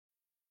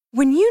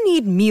When you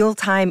need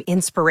mealtime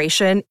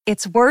inspiration,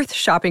 it's worth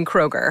shopping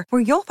Kroger,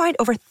 where you'll find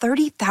over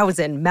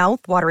 30,000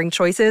 mouth-watering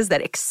choices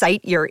that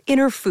excite your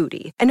inner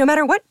foodie. And no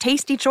matter what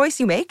tasty choice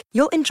you make,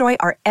 you'll enjoy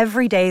our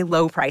everyday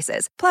low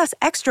prices, plus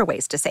extra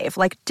ways to save,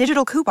 like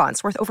digital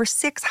coupons worth over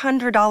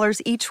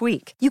 $600 each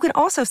week. You can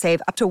also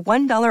save up to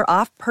 $1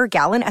 off per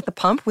gallon at the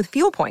pump with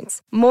fuel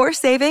points. More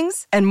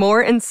savings and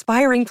more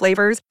inspiring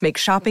flavors make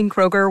shopping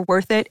Kroger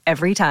worth it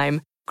every time.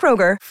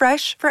 Kroger,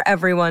 fresh for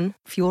everyone.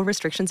 Fuel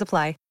restrictions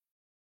apply.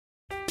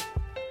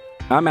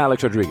 I'm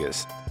Alex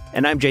Rodriguez.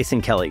 And I'm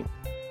Jason Kelly.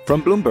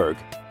 From Bloomberg,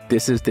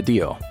 this is The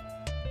Deal.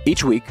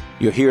 Each week,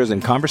 you'll hear us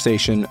in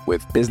conversation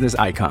with business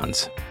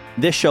icons.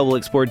 This show will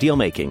explore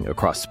deal-making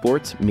across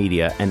sports,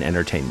 media, and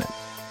entertainment.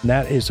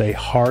 That is a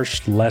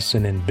harsh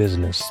lesson in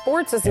business.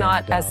 Sports is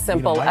not as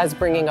simple as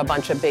bringing a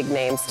bunch of big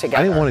names together.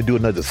 I didn't want to do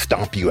another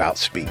stomp you out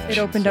speech. It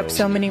opened up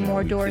so many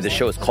more doors. The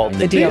show is called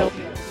The Deal.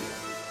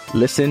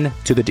 Listen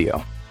to The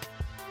Deal.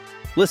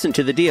 Listen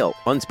to The Deal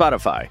on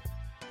Spotify.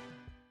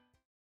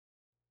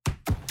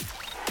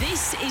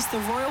 This is the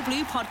Royal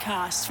Blue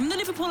Podcast from the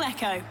Liverpool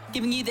Echo,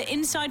 giving you the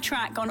inside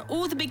track on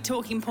all the big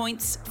talking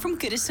points from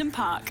Goodison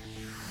Park.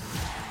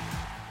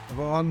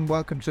 Everyone,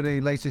 welcome to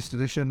the latest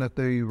edition of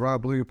the Royal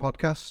Blue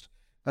Podcast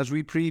as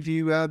we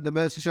preview the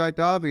Merseyside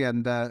derby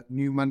and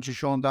new manager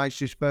Sean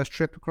Dyche's first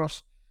trip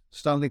across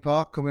Stanley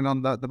Park, coming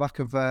on the back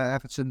of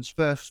Everton's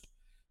first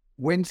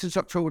win since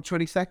October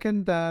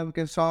 22nd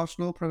against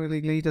Arsenal, Premier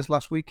League leaders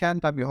last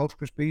weekend. I'm your host,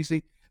 Chris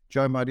Beasley,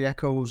 joined by the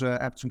Echo's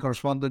Everton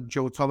correspondent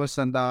Joe Thomas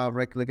and our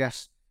regular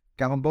guest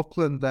Gavin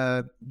Buckland.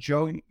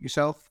 Joe,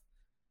 yourself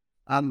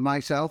and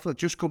myself have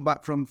just come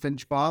back from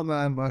Finch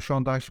Farm, where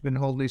Sean Dyche has been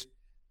holding his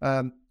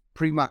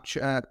pre-match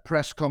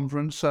press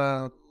conference.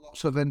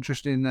 Lots of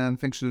interesting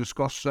things to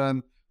discuss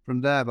from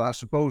there, but I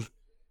suppose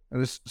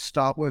let's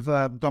start with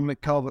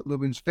Dominic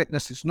Calvert-Lewin's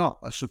fitness. It's not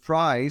a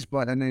surprise,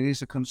 but it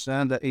is a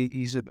concern that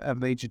he's a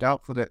major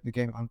doubt for the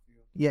game.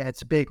 Yeah,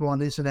 it's a big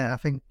one, isn't it? I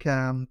think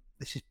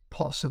this is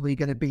possibly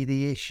going to be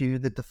the issue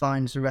that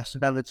defines the rest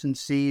of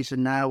Everton's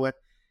season. Now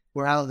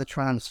we're out of the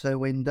transfer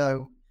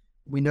window.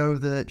 We know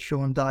that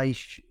Sean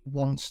Dyche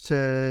wants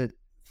to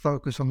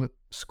focus on the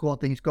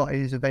squad that he's got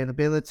in his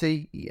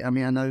availability. I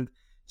mean, I know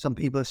some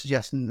people are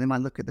suggesting they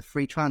might look at the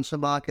free transfer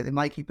market. They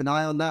might keep an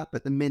eye on that. But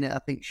at the minute, I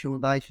think Sean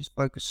Dyche is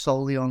focused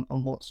solely on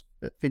what's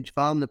at Finch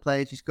Farm, the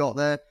players he's got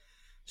there.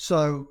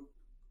 So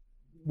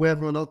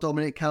whether or not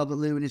Dominic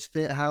Calvert-Lewin is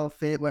fit, how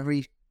fit, whether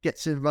he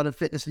gets a run of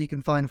fitness and he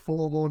can find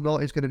form or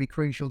not is going to be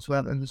crucial to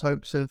Everton's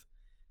hopes of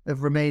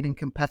remaining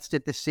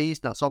competitive this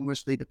season. That's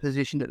obviously the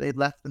position that they've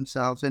left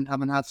themselves in,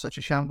 having had such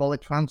a shambolic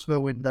transfer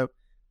window.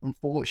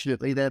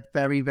 Unfortunately, they're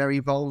very, very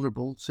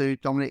vulnerable to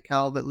Dominic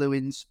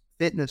Calvert-Lewin's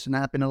fitness, and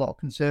there have been a lot of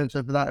concerns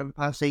over that over the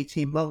past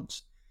 18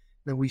 months.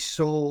 That we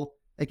saw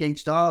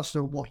against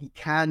Arsenal what he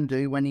can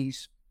do when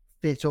he's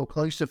fit or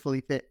close to fully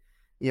fit.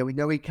 You know, we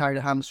know he carried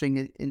a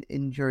hamstring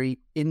injury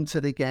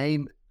into the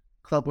game.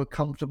 Club were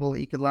comfortable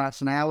he could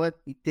last an hour.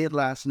 He did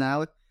last an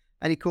hour,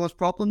 and he caused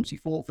problems. He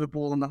fought for the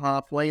ball on the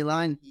halfway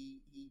line.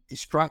 He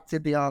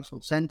distracted the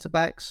Arsenal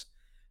centre-backs.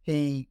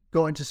 He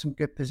got into some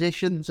good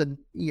positions and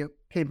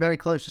came very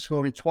close to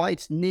scoring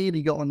twice.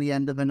 Nearly got on the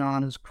end of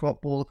Onana's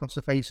crop ball across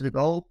the face of the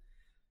goal.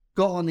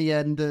 Got on the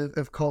end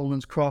of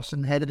Coleman's cross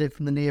and headed it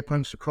from the near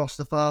post across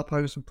the far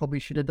post and probably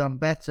should have done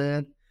better.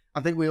 And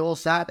I think we all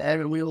sat there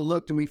and we all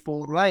looked and we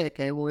thought, right,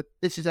 okay, well, if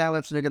this is how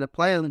Everton are going to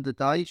play under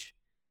Dyche,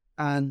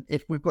 and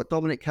if we've got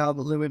Dominic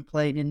Calvert-Lewin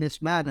playing in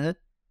this manner,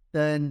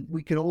 then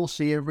we can all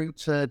see a route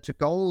to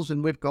goals,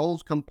 and with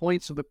goals come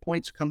points, and with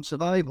points come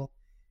survival.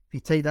 If you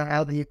take that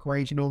out of the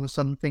equation, all of a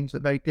sudden things are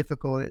very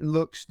difficult. It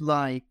looks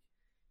like,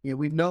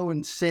 we've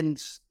known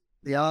since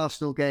the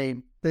Arsenal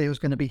game that it was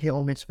going to be hit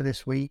or miss for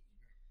this week.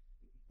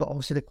 But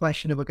obviously the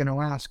question that we're going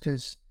to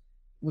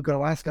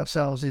ask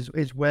ourselves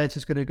is where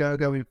it's going to go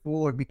going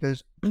forward,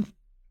 because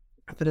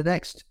for the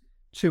next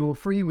 2 or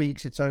 3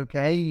 weeks, it's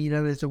okay.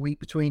 There's a week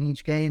between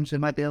each game, so it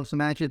might be able to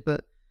manage it.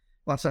 But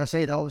as I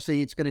say,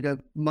 obviously it's going to go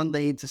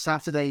Monday into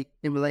Saturday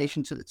in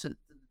relation to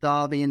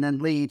Derby and then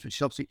Leeds, which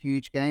is obviously a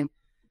huge game.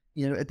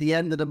 At the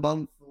end of the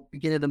month, or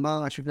beginning of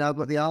March, we've now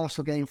got the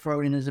Arsenal game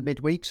thrown in as a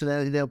midweek, so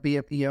there'll be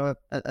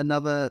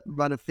another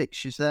run of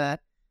fixtures there.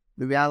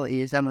 The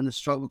reality is Everton has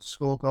struggled to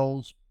score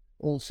goals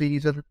all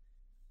season.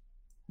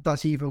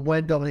 That's even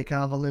when Dominic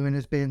Calvert-Lewin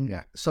has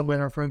been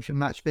somewhere approaching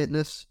match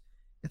fitness.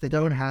 If they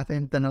don't have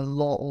him, then a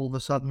lot all of a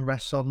sudden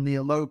rests on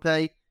Neil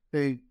Maupay,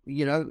 who,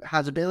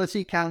 has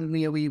ability.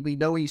 We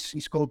know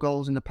he's scored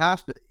goals in the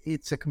past, but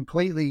it's a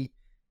completely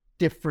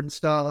different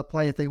style of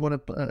play if they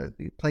want to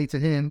play to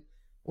him.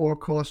 Or, of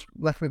course,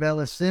 left with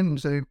Ellis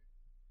Sims, who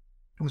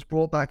was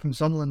brought back from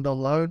Sunderland on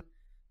loan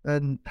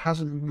and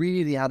hasn't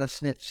really had a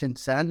sniff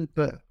since then,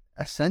 but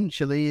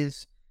essentially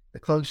is the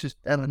closest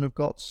Everton have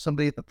got to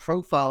somebody at the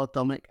profile of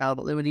Dominic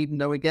Calvert-Lewin, even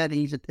though, again,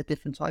 he's a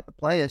different type of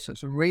player, so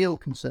it's a real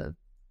concern.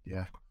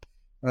 Yeah.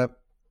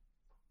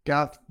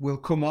 Gav, we'll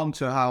come on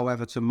to how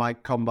Everton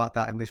might combat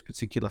that in this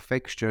particular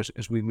fixture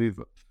as we move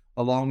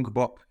along,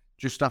 but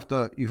just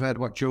after you've heard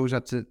what Joe's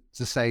had to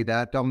say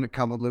there, Dominic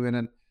Calvert-Lewin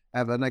and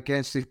And I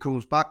guess it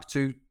comes back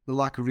to the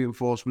lack of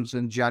reinforcements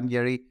in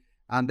January,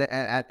 and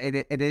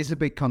it is a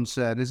big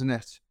concern, isn't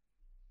it?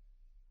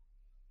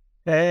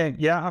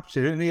 Yeah,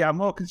 absolutely. I'm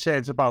more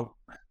concerned about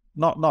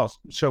not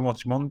so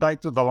much Monday,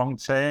 to the long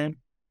term.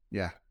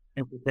 Yeah.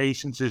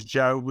 Implications, as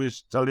Joe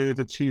was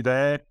alluded to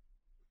there.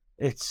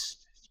 It's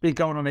been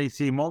going on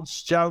 18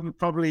 months, Joe,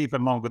 probably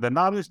even longer than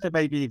that, isn't it?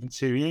 Maybe even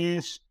 2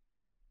 years.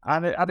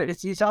 And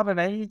he's at an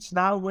age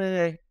now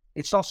where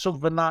it's not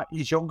something that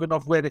he's young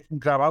enough where they can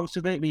grow out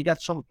of it. We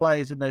get some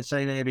players in their,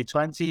 say, early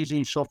 20s,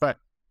 who suffer a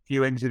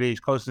few injuries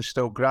because they're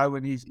still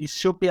growing. He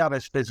should be at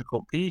his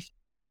physical peak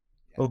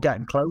or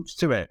getting close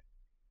to it.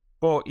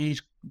 But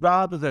he's,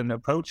 rather than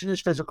approaching his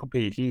physical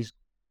peak, he's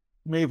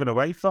moving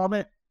away from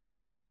it.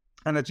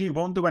 And I do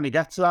wonder when he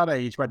gets to that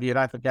age whether you'd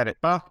ever get it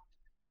back.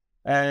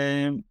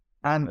 And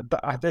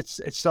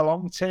it's the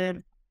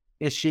long-term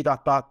issue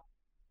that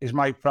is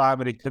my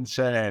primary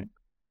concern.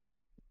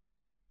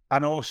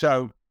 And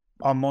also,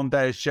 on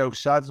Monday, as Joe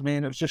said, I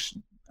mean, it was just,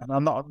 and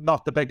I'm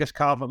not the biggest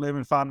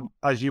Calvert-Lewin fan,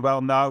 as you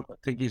well know. I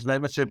think he's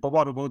limited. But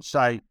what I would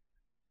say,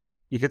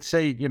 you could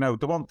see, the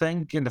one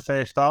thing in the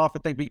first half, I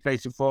think we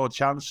created 4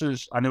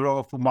 chances, and they were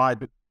all from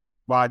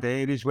wide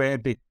areas,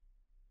 weren't they?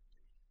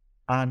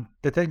 And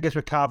the thing is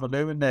with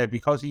Calvert-Lewin there,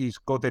 because he's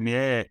good in the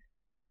air,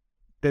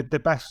 the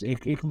best, he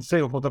can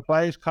see what other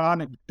players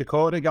can't. The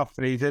corner got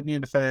 3, didn't he,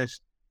 in the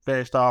first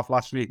half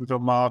last week with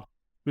Unmarred,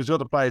 because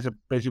other players are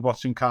busy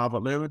watching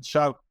Calvert-Lewin.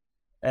 So,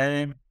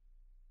 there's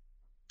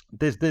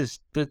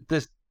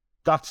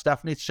that's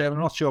definitely true. I'm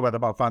not sure whether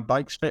about Van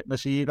Dijk's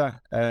fitness either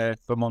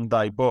for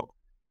Monday, but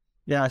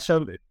yeah,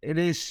 so it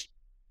is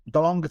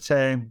the longer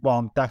term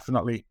one.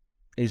 Definitely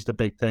is the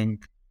big thing,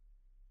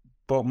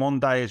 but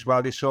Monday as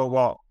well. You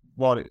saw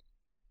what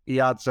he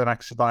adds an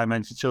extra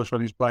dimension to us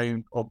when he's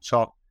playing up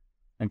top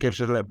and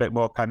gives us a little bit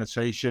more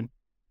penetration.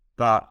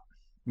 That, I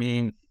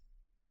mean,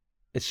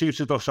 it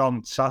suited us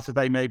on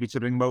Saturday maybe to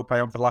bring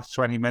Maupay on for the last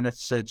 20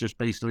 minutes to just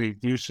basically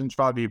nuisance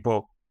value,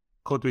 but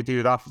could we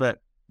do that for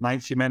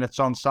 90 minutes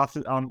on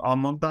Saturday, on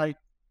Monday?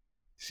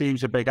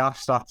 Seems a big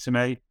ask, that, to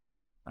me.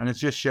 And it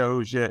just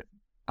shows you,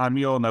 and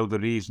we all know the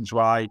reasons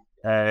why,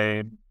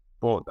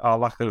 but our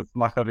lack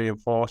of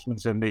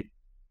reinforcements in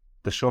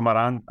the summer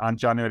and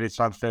January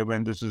transfer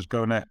windows is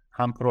going to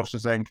hamper us, I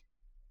think.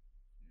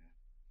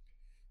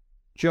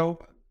 Joe,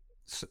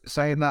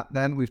 saying that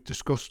then, we've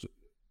discussed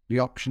the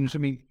options. I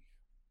mean,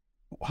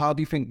 how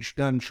do you think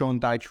Sean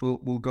Dyche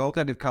will go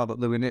then if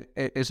Calvert-Lewin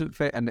isn't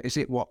fit? And is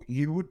it what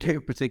you would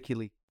do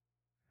particularly?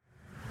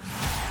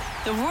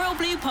 The Royal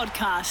Blue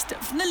Podcast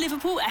from the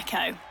Liverpool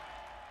Echo.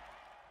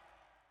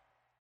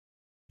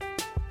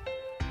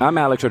 I'm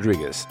Alex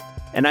Rodriguez.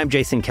 And I'm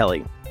Jason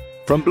Kelly.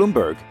 From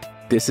Bloomberg,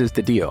 this is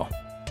The Deal.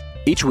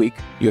 Each week,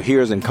 you'll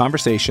hear us in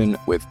conversation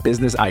with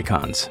business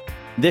icons.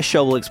 This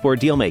show will explore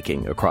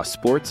deal-making across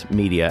sports,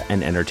 media,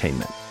 and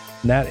entertainment.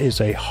 That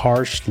is a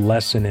harsh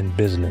lesson in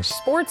business.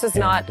 Sports is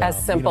not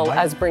as simple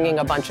as bringing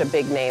a bunch of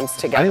big names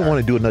together. I didn't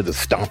want to do another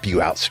stomp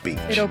you out speech.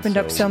 It opened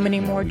up so many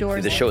more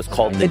doors. The show is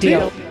called The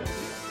Deal.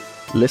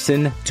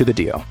 Listen to The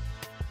Deal.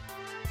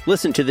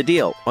 Listen to The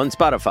Deal on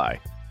Spotify.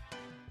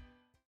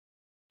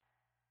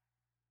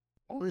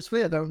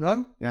 Honestly, I don't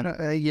know.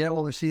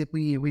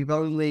 Obviously, we've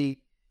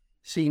only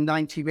seen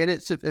 90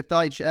 minutes of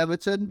Dyche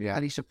Everton,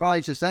 and he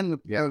surprised us then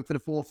going for the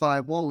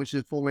 4-5-1, which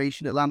is a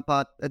formation that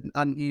Lampard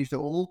hadn't used at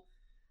all.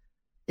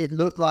 It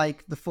looked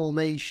like the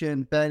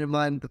formation, bearing in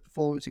mind the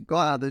performance it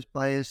got out of those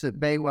players, that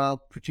may well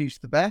produce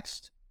the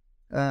best.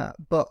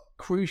 But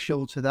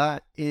crucial to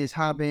that is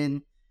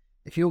having,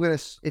 if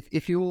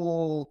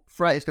your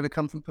threat is going to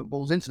come from put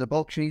balls into the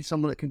box, you need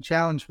someone that can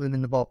challenge for them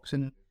in the box.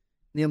 And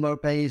Neal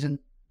Maupay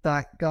isn't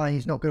that guy.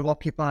 He's not going to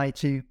occupy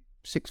 2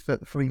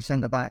 6'3"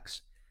 centre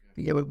backs.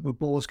 With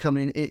balls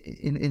coming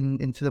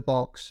into the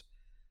box.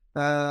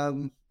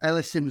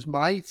 Ellis Sims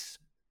might.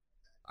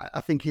 I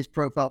think his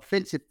profile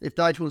fits. If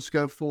Dyche wants to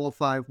go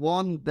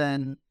 4-5-1,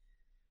 then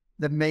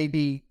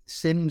maybe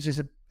Sims is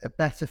a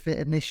better fit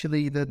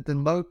initially than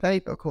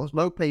Maupay. But of course,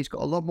 Maupay's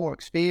got a lot more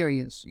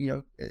experience,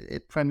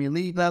 at Premier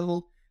League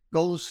level.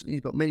 Goals, he's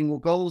got many more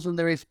goals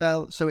under his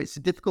belt. So it's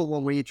a difficult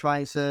one where you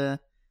try to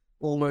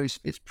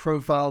almost, it's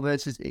profile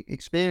versus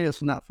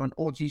experience on that front,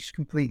 or do you just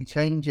completely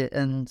change it?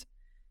 And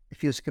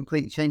if you was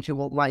completely change it,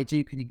 what might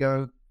you do? Could you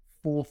go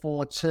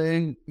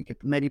 4-4-2? You could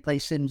maybe play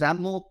Sims and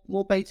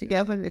Maupay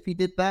together. If he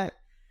did that,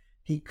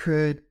 he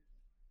could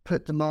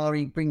bring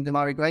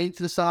Demarai Gray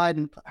to the side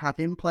and have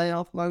him play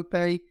off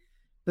Maupay.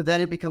 But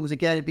then it becomes a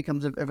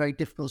very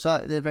difficult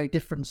side, a very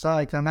different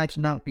side. I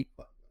imagine that would be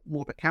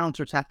more of a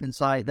counter-attacking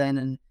side then.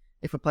 And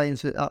if we're playing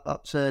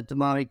up to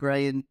Demarai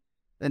Gray and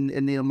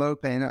Neal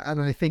Maupay,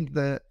 and I think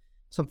that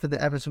something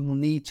that Everton will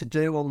need to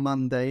do on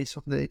Monday,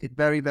 something that they did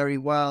very, very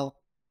well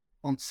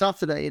on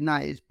Saturday, and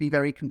that is be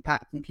very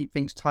compact and keep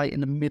things tight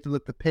in the middle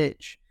of the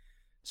pitch.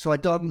 So I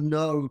don't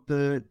know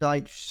the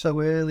Dyche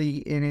so early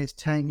in his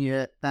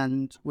tenure,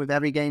 and with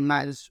every game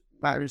matters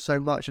so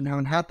much, and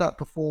having had that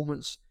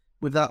performance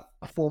with that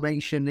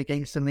formation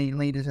against the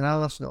leaders in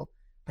Arsenal,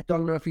 I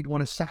don't know if he'd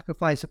want to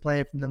sacrifice a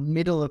player from the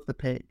middle of the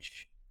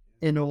pitch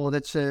in order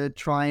to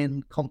try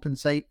and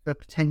compensate for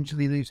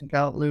potentially losing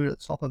Calvert-Lewin at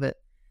the top of it.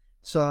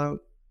 So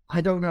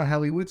I don't know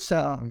how he would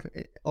set up,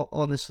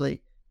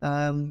 honestly.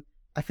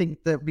 I think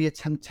there'd be a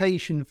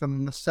temptation for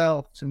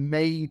myself to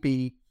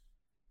maybe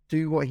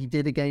do what he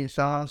did against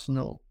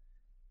Arsenal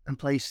and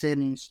play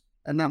Sims.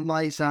 And that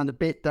might sound a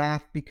bit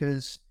daft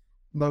because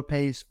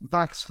Maupay's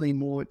vastly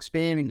more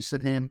experienced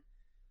than him.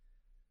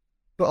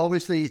 But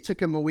obviously it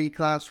took him a week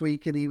last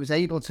week and he was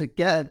able to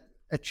get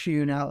a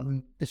tune out of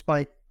him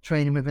despite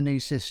training with a new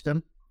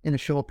system in a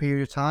short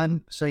period of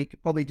time. So he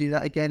could probably do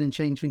that again and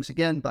change things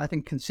again. But I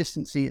think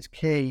consistency is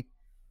key.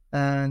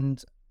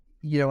 And,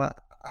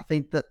 I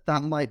think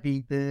that might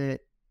be the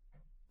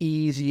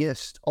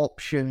easiest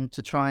option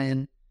to try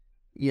and,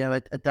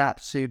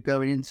 adapt to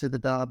going into the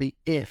derby.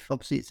 If,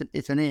 obviously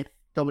it's an if,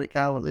 Dominic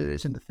Calvert-Lewin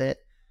isn't fit.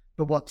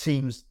 But what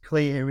seems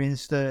clear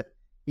is that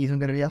he's not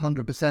going to be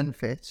 100%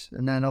 fit.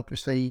 And then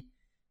obviously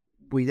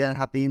we then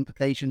have the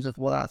implications of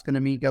what that's going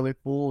to mean going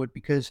forward,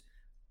 because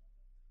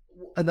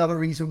another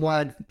reason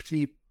why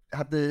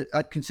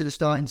I'd consider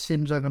starting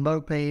Sims over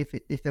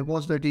Maupay if there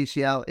was no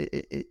DCL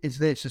is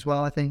this as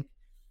well. I think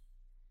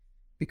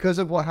because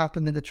of what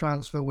happened in the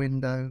transfer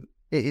window,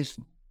 it is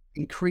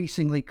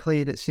increasingly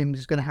clear that Sims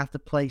is going to have to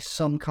play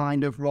some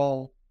kind of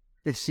role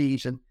this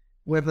season,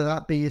 whether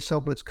that be as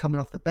someone that's coming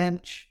off the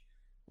bench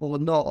or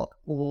not,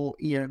 or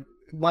it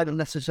might not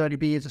necessarily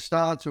be as a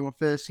starter or a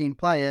first-team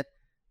player,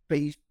 but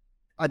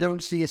I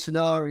don't see a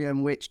scenario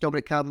in which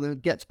Dominic Calvert-Lewin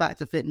gets back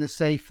to fitness,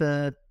 say,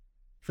 for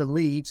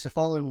Leeds the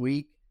following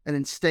week, and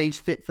then stays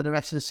fit for the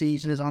rest of the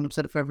season as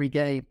 100% for every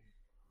game.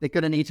 They're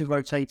going to need to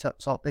rotate up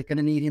top. They're going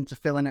to need him to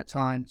fill in at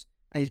times,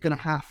 and he's going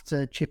to have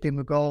to chip in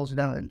with goals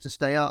without him to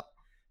stay up.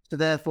 So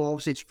therefore,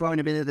 obviously, it's thrown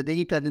him into the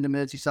deep end in the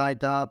Merseyside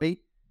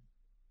derby,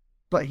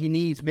 but he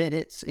needs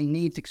minutes, he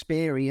needs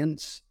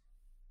experience,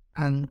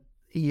 and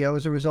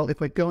as a result,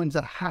 if we're going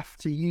to have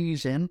to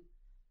use him,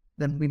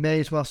 then we may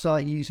as well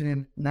start using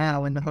him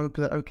now in the hope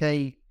that,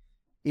 okay,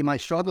 he might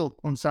struggle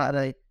on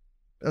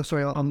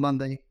on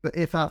Monday. But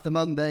if after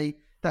Monday,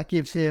 that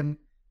gives him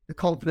the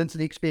confidence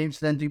and the experience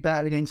to then do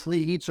better against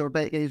Leeds or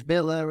better against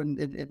Villa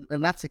and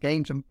latter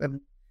games, and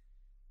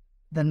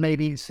then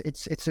maybe it's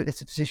a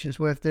decision that's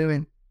worth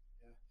doing.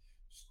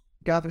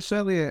 Gav, it's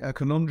certainly a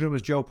conundrum,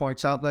 as Joe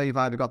points out there. You've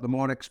either got the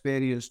more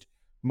experienced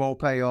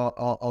Maupay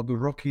or the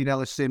rookie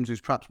Ellis Sims, who's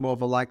perhaps more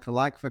of a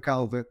like-for-like for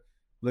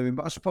Calvert-Lewin.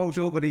 But I suppose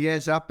over the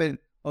years, there have been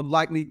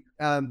unlikely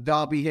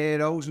derby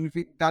heroes, and we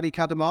think Danny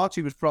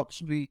Cadamati was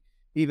probably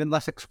even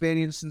less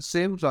experienced than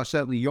Sims, or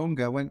certainly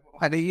younger, when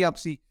he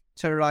obviously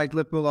terrorised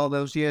Liverpool all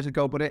those years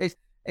ago. But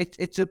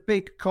it's a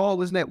big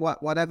call, isn't it?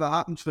 Whatever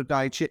happens for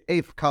Dyche,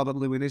 if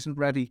Calvert-Lewin isn't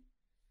ready.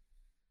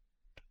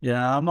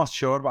 Yeah, I'm not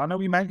sure, but I know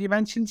you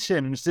mentioned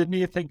Sims, didn't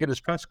you? I think at his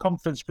press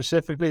conference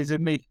specifically,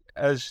 didn't he?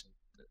 As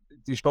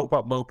you spoke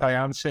about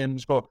Maupay and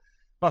Sims, but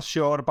not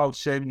sure about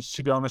Sims,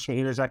 to be honest with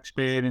you. His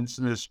experience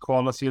and his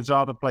quality, I'd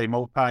rather play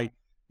Maupay.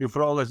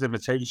 For all his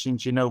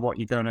limitations, you know what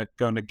you're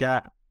going to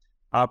get.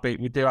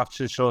 We do have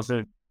to sort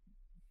of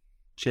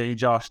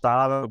change our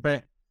style a little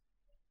bit.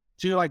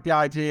 Do you like the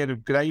idea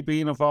of Gray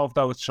being involved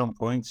though at some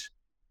point?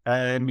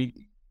 I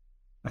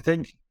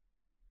think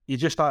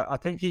he's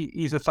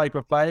the type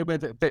of player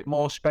with a bit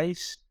more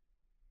space.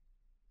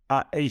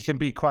 He can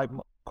be quite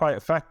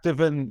effective,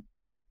 and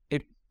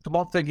the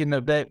one thing know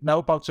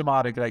about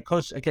Demarai Gray,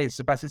 because against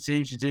the better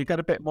teams you do get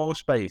a bit more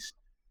space.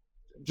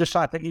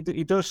 I think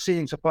he does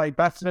seem to play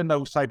better in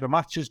those type of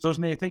matches,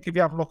 doesn't he? I think if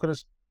you have a look at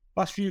his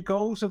last few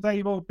goals, have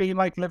they all been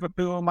like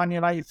Liverpool, Man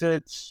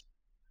United,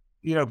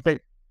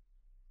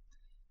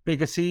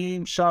 bigger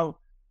teams? So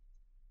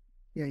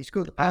yeah, he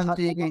scored the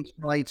penalty against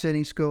Brighton.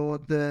 He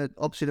scored the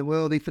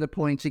worldie for the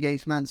point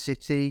against Man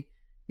City.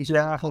 He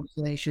scored the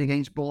compensation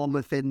against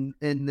Bournemouth in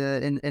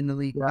the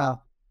league.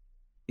 Wow.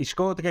 He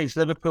scored against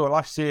Liverpool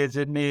last year,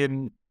 didn't he?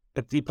 And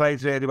he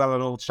played really well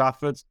at Old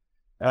Trafford.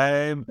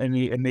 In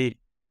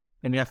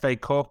the FA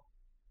Cup.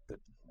 I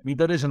mean,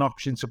 there is an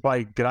option to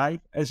play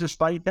Gray as a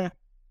striker,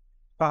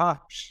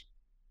 perhaps,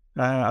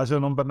 as a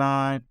number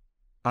 9,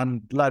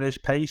 and let his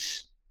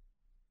pace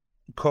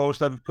cause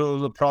Liverpool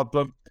the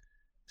problem.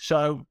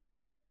 So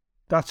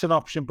that's an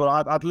option,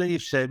 but I'd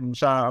leave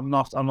Sims. I'm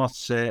not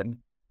certain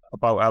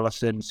about Ellis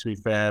Sims, to be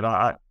fair.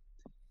 I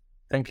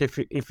think if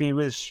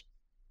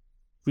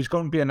he's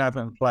going to be an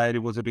Everton player, he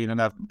would have been an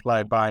Everton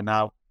player by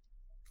now.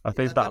 I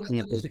think that would be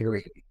a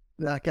theory.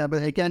 Okay,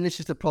 but again, this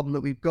is the problem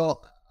that we've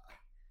got.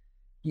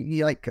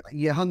 You're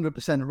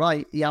 100%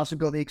 right. He also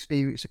got the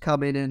experience to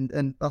come in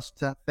and us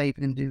to have faith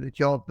in him do the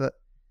job. But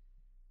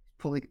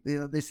probably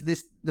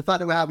the fact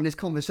that we're having this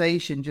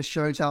conversation just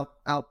shows how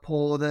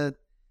poor the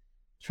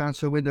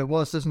transfer window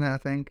was, doesn't it? I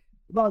think.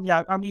 Well,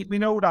 yeah. I mean, we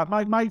know that.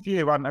 My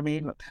view, and I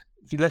mean,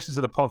 if you listen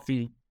to the pod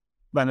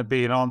when it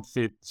being on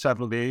for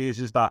several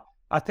years, is that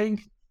I think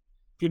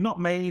if you're not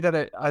made at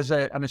it as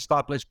an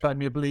established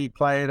Premier League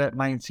player at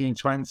 19,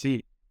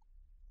 20.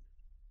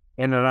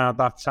 In and around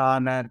that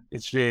time, then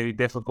it's really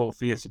difficult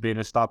for you to be an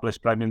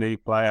established Premier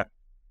League player.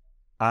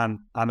 And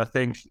I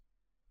think,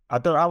 I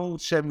don't know how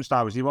old Sims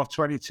now is. He what,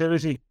 22?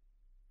 Is he?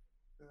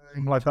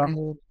 like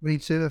that.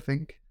 22, I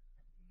think.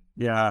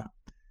 Yeah,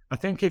 I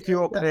think if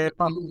you're there,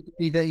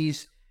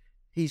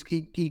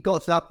 he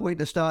got to that point at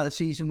the start of the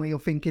season where you're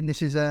thinking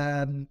this is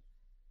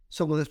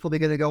someone that's probably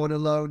going to go on a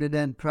loan and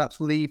then perhaps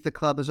leave the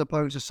club, as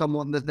opposed to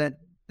someone that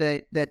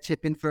they're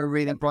tipping for a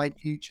really bright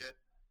future.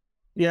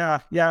 Yeah,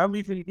 and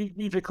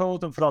we've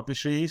recalled them for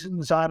obvious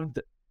reasons, and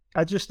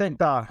I just think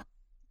that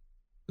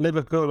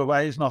Liverpool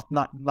away is not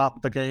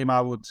the game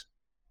I would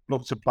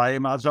look to play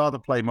him. I'd rather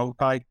play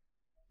Maupay,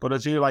 but I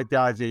do like the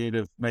idea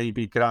of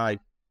maybe Gray. I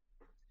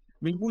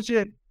mean, would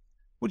you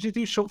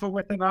do something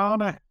with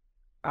Onana?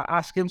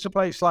 Ask him to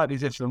play a slightly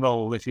different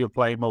role if you're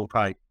playing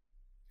Maupay.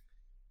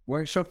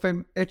 Well, it's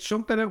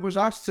something that was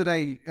asked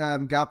today,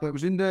 Gab. It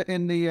was in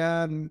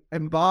the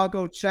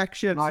embargoed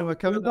section, so I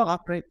couldn't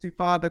elaborate too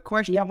far. The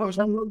question was...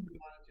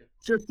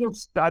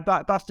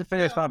 That's the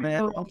first time,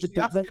 man.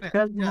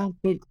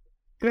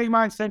 Great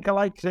minds think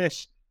alike,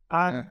 Chris.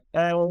 And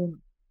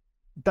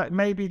that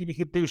maybe we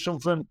could do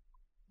something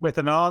with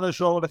an Onana's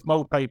role if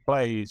Maupay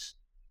plays.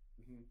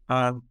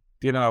 And,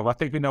 I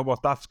think we know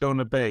what that's going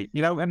to be.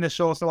 In the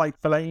sort of like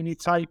Fellaini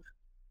type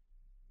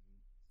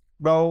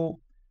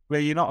role, where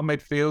you're not a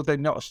midfielder,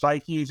 not a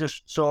striker, you're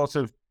just sort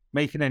of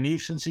making a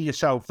nuisance of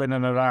yourself in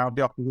and around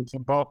the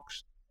opposition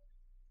box.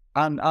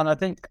 And I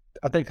think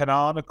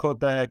Onana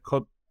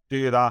could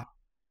do that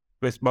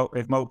if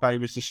Maupay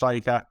was the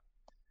striker.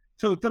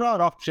 So there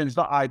are options,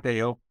 not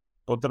ideal,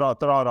 but there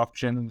are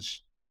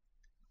options.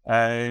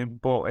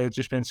 But it'll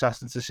just be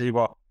interesting to see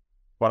what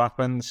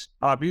happens.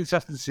 I'll be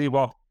interested to see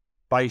what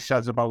Dice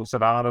says about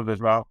Onana as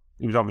well.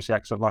 He was obviously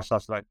excellent last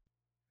Saturday.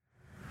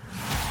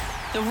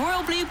 The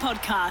Royal Blue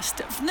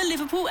Podcast from the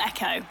Liverpool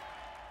Echo.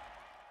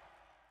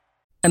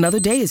 Another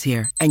day is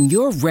here, and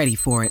you're ready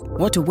for it.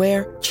 What to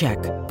wear? Check.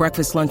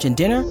 Breakfast, lunch, and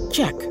dinner?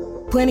 Check.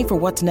 Planning for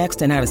what's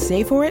next and how to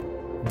save for it?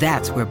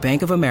 That's where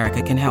Bank of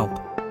America can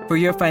help. For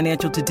your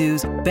financial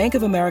to-dos, Bank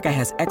of America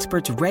has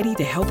experts ready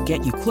to help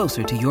get you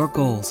closer to your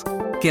goals.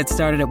 Get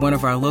started at one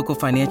of our local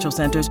financial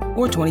centers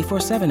or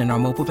 24/7 in our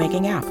mobile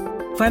banking app.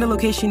 Find a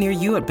location near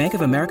you at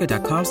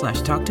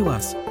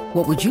bankofamerica.com/talktous.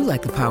 What would you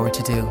like the power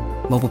to do?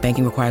 Mobile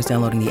banking requires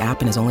downloading the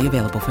app and is only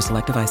available for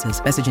select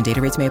devices. Message and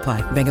data rates may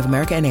apply. Bank of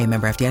America N.A.,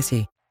 member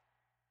FDIC.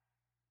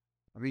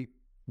 I mean,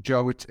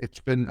 Joe, it's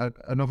been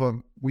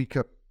another week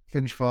at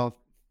Finch for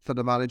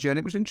the manager, and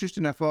it was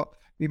interesting. I thought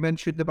you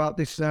mentioned about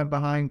this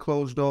behind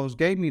closed doors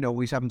game.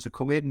 He's having to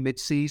come in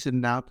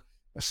mid-season now,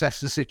 assess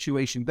the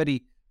situation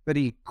very,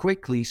 very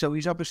quickly. So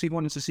he's obviously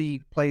wanting to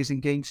see players in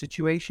game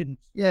situations.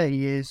 Yeah,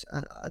 he is.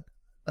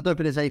 I don't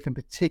think there's anything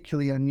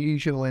particularly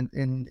unusual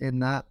in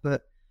that,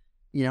 but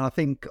I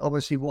think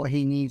obviously what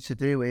he needs to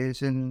do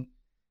is, and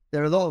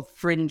there are a lot of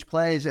fringe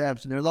players at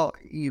Everton. There are a lot.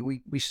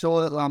 We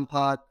saw that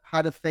Lampard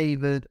had a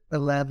favoured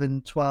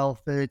 11, 12,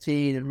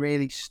 13, and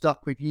really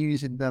stuck with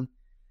using them.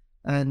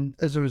 And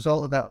as a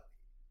result of that,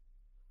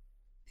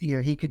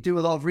 he could do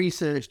a lot of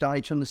research,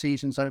 Dyche, on the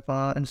season so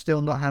far, and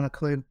still not have a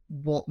clue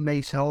what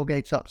Mason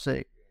Holgate's up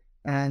to.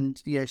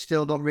 And,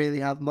 still not really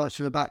have much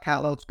of a back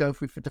catalogue to go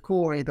through for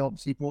Decore. He'd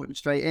obviously brought him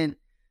straight in.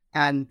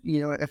 And,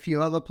 a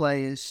few other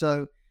players.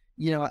 So,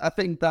 I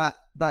think that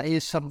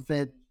is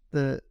something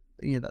that,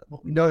 we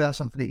know that's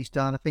something that he's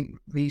done. I think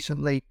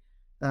recently,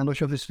 I'm not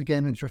sure if this is the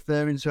game it's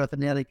referring to, I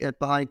think he had a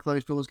behind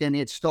closed doors game. He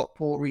had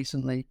Stockport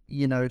recently,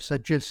 so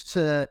just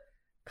to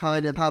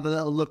kind of have a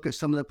little look at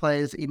some of the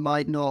players that he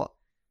might not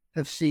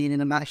have seen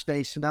in a match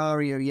day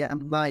scenario yet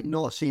and might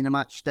not see in a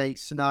match day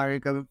scenario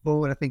going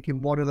forward. I think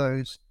in one of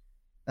those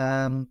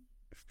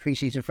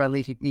pre-season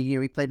friendlies,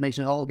 he played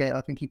Mason Holgate.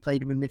 I think he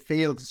played him in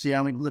midfield to see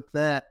how he looked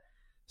there.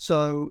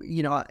 So,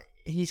 Dyche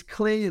is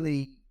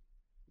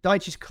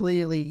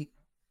clearly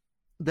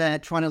there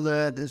trying to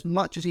learn as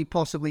much as he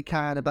possibly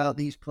can about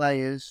these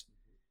players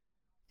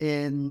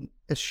in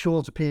as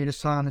short a period of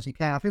time as he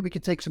can. I think we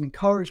could take some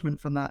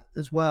encouragement from that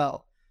as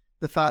well.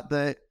 The fact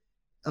that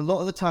a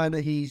lot of the time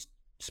that he's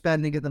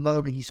spending at the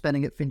moment, he's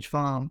spending at Finch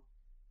Farm.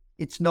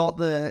 Not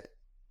that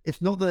it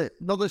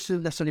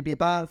should necessarily be a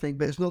bad thing,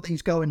 but it's not that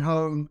he's going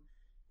home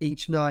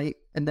each night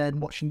and then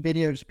watching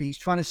videos. But he's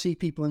trying to see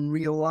people in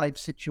real life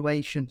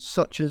situations,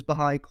 such as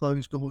behind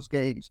closed doors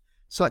games,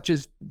 such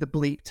as the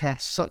bleep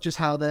tests, such as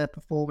how they're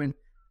performing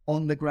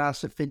on the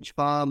grass at Finch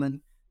Farm,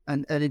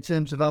 and in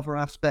terms of other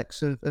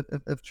aspects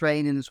of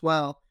training as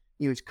well.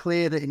 It's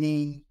clear that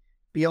he,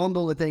 beyond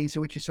all the data,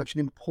 which is such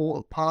an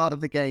important part of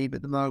the game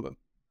at the moment,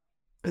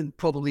 and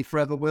probably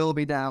forever will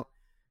be now,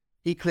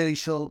 he clearly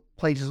still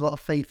places a lot of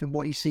faith in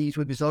what he sees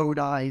with his own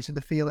eyes and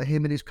the feel that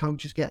him and his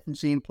coaches get from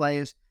seeing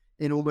players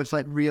in almost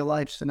like real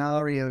life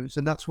scenarios.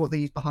 And that's what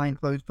these behind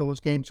closed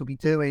doors games will be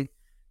doing.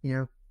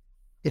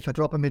 If I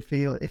drop a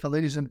midfield, if I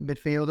lose a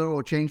midfielder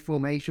or change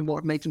formation,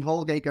 what Mason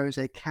Holgate goes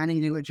there? Can he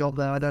do a job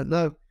there? I don't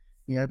know.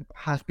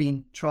 Has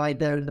been tried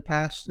there in the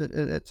past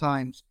at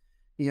times.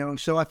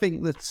 So I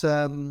think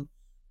that,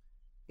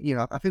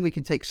 I think we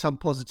can take some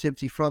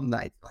positivity from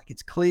that. Like,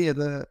 it's clear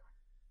that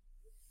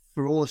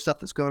for all the stuff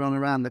that's going on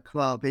around the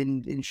club,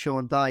 in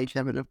Sean Dyche,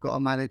 Everton have got a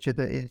manager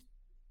that is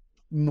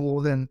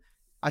more than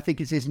I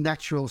think it's his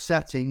natural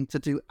setting to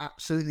do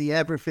absolutely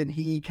everything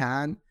he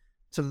can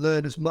to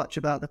learn as much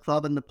about the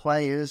club and the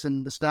players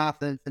and the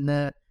staff and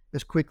there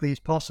as quickly as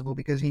possible,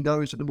 because he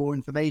knows that the more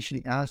information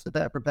he has, the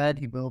better prepared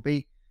he will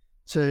be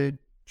to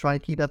try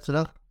and keep that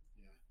up.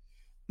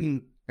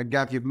 And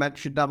Gav, you've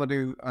mentioned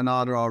Amadou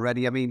Onana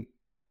already. I mean,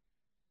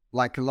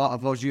 like a lot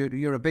of us,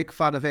 you're a big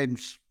fan of him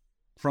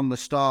from the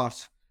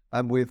start,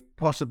 and with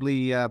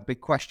possibly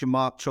big question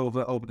marks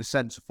over the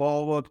centre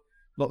forward,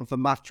 looking for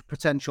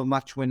potential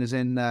match winners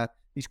in.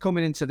 He's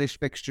coming into this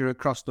fixture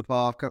across the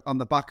park on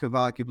the back of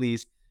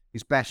arguably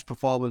his best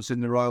performance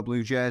in the Royal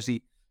Blue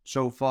jersey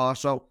so far.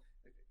 So,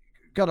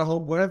 gotta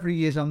hope wherever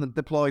he is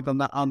deployed on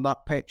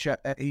that pitch,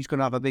 he's going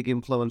to have a big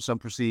influence on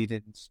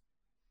proceedings.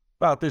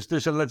 Well,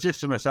 there's a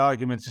legitimate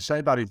argument to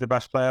say that he's the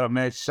best player on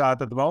Merseyside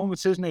side at the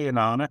moment, isn't he,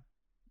 Onana?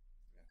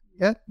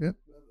 Yeah,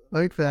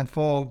 right there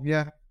for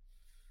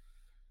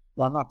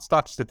Well,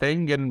 that's the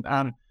thing,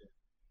 and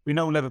we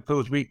know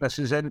Liverpool's weakness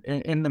is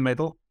in the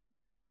middle.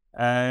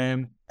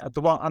 The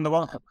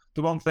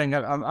one thing,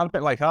 I'm a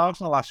bit like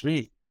Arsenal last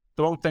week.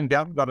 The one thing they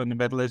haven't got in the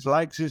middle is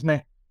legs, isn't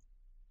it?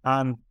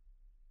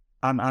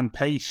 And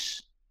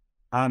pace,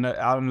 and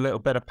a little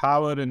bit of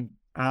power,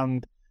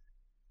 and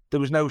there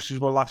was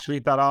noticeable last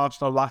week that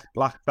Arsenal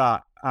lacked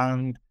that,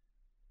 and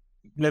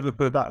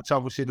Liverpool. That's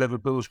obviously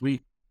Liverpool's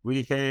weak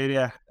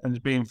area, and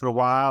it's been for a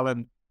while,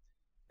 and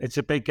it's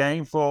a big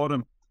game for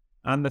them.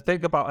 And the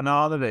thing about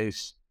Onana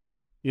is,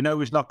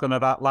 he's not going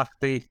to lack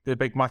the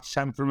big match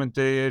temperament,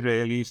 do you,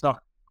 really? He's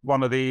not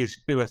one of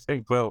these who I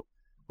think will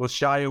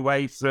shy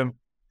away from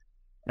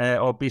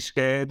or be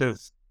scared of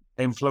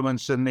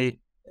influencing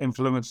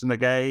the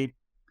game.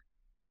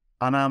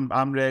 And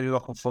I'm really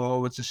looking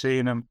forward to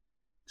seeing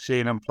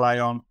him play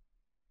on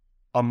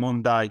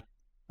Monday.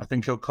 I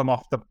think he'll come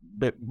off the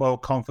bit more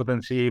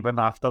confident even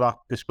after that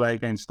display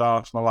against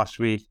Arsenal last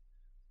week.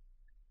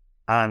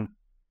 And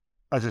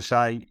as I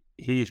say,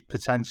 he's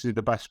potentially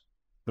the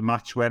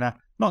match winner.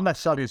 Not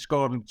necessarily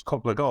scoring a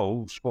couple of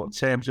goals, but in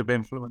terms of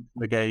influencing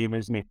the game,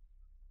 isn't he?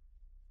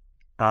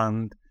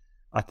 And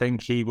I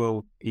think he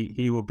will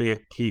be a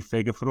key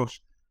figure for us.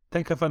 I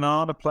think if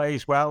Onana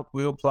plays well,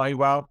 we'll play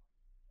well.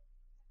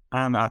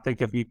 And I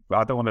think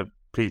I don't want to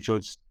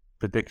prejudge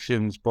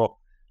predictions, but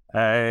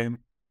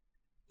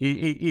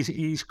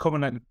he's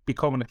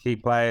becoming a key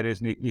player,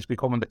 isn't he? He's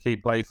becoming the key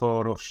player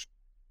for us.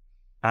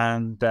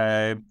 And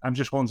I'm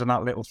just wondering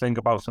that little thing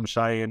about him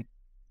saying,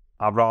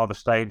 I'd rather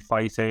stay and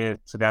fight here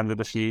to the end of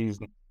the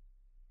season.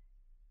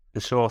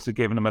 It's sort of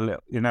giving him a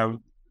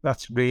little,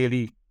 that's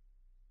really,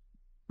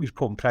 he's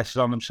putting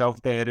pressure on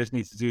himself there, isn't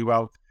he, to do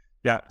well.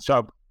 Yeah,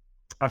 so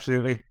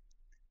absolutely.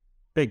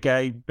 Big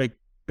game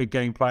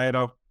player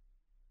though.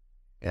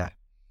 Yeah.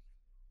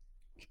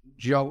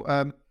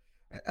 Joe,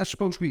 I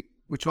suppose we're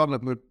talking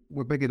about,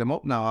 we're bigging him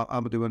up now,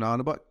 Amadou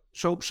Onana, but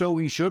so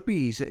he should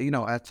be. He's, at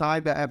a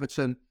time that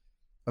Everton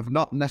have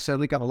not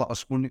necessarily got a lot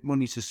of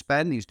money to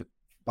spend. He's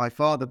by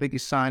far the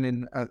biggest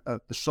signing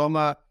of the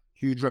summer.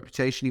 Huge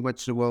reputation. He went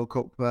to the World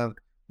Cup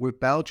with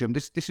Belgium.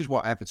 This is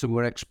what Everton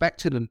were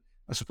expecting, and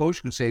I suppose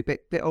you can say a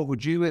bit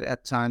overdue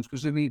at times,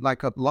 because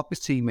like a lot of his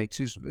teammates,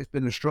 it's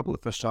been a struggle the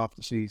first half of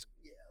the season.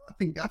 Yeah,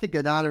 I think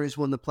Onana is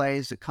one of the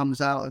players that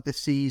comes out of the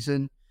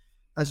season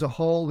as a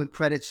whole with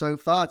credit so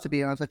far. To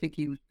be honest, I think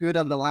he was good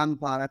under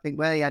Lampard. I think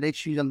where he had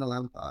issues under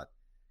Lampard,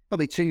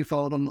 probably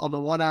twofold. On the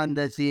one hand,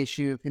 there's the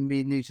issue of him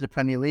being new to the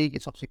Premier League.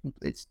 It's obviously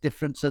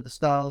different to the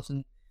styles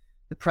and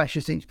the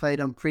pressures he's played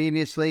on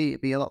previously.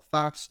 It'd be a lot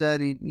faster.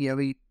 He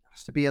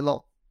has to be a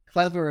lot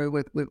cleverer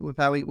with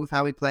how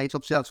he plays.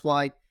 Obviously, that's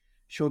why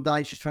Sean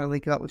Dyche is trying to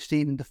link up with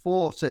Stephen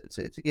Defoe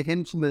to give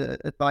him some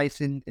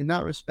advice in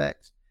that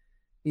respect.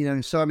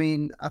 So I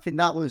mean, I think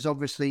that was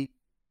obviously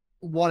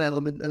one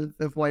element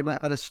of why he might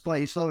have had a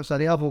slight slower. So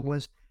the other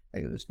was, I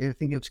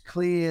think it was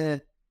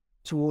clear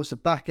towards the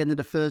back end of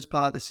the first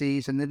part of the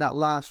season, in that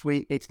last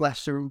week, it's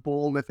Leicester and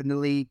Bournemouth in the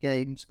league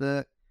games.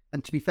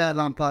 And to be fair,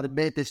 Lampard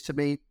admitted this to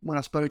me when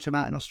I spoke to him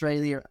out in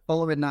Australia.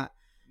 Following that,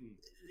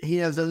 he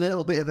has a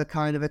little bit of a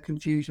kind of a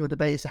confusion or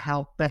debate as to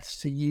how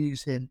best to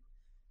use him.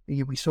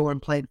 We saw him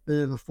played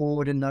further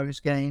forward in those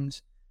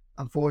games.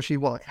 Unfortunately,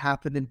 what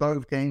happened in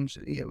both games,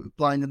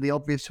 blindingly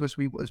obvious as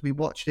we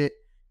watched it.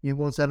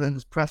 Once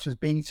Everton's press was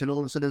beaten, all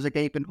of a sudden there's a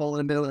gaping hole in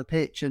the middle of the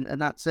pitch,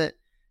 and that's it.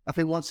 I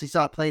think once he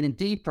started playing in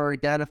deeper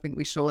again, I think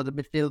we saw the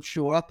midfield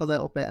shore up a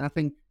little bit, and I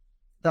think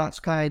that's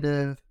kind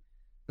of,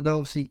 and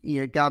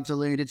obviously, Gab's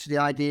alluded to the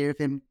idea of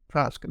him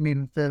perhaps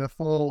moving further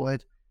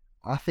forward.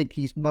 I think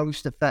he's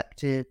most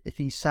effective if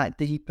he's sat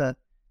deeper.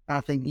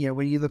 I think,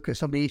 when you look at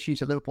some of the issues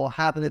that Liverpool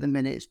have at the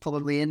minute, it's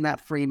probably in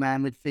that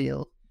three-man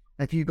midfield.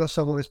 If you've got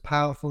someone as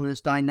powerful and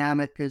as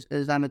dynamic as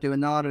Amadou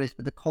Onana is,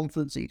 but the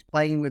confidence he's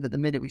playing with at the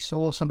minute, we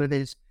saw some of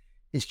his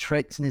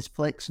tricks and his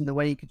flicks and the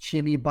way he could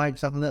shimmy and buy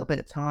himself a little bit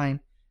of time.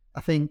 I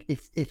think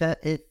if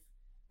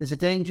there's a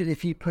danger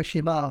if you push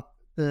him up,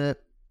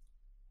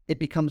 it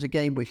becomes a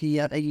game where he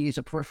is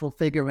a peripheral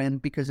figure in,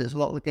 because there's a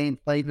lot of the game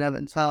played in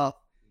Everton's half.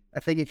 I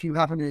think if you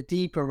have him in a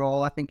deeper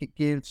role, I think it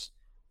gives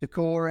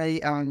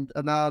Doucouré and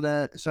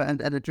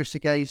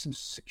Idrissa Gueye some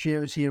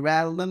security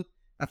around them.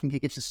 I think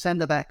it gives the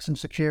centre-back some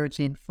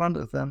security in front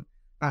of them.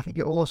 I think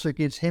it also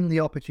gives him the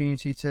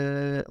opportunity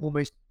to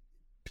almost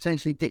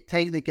potentially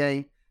dictate the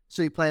game,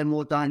 so he play a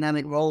more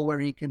dynamic role where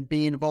he can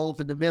be involved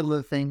in the middle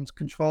of things,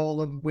 control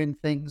them, win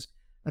things,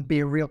 and be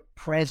a real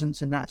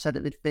presence in that set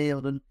of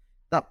midfield. And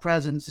that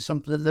presence is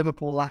something that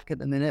Liverpool lack at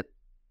the minute.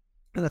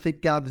 And I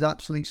think Gav is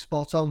absolutely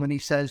spot on when he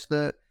says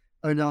that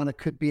Onana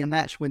could be a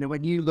match winner.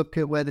 When you look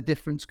at where the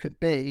difference could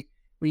be,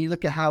 when you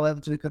look at how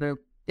Everton are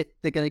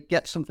they're going to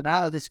get something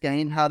out of this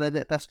game, how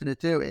they're best going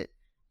to do it,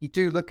 you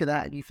do look at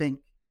that and you think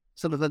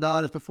some of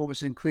Onana's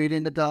performances,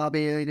 including the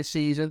derby early this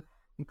season,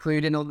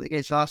 including on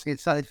against Arsenal,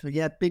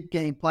 big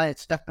game player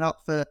stepping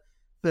up for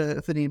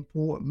the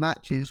important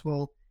matches.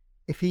 Well,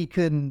 if he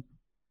can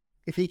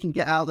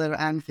get out there at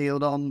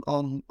Anfield on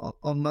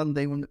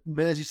Monday when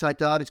Merseyside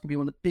derby is going to be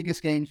one of the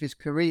biggest games of his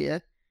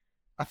career,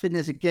 I think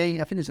there's a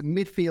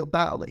midfield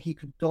battle that he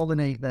could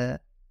dominate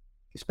there,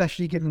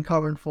 especially given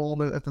current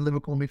form of the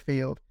Liverpool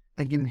midfield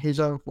and given his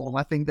own form.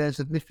 I think there's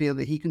a midfield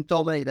that he can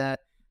dominate there.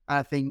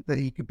 I think that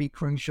he could be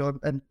crucial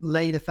and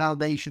lay the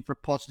foundation for a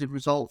positive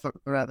result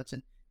for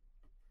Everton.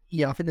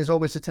 Yeah, I think there's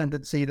always a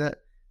tendency that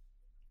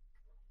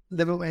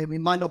Liverpool, it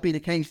might not be the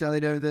case now, they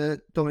know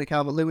that Dominic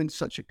Calvert-Lewin's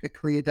such a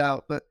clear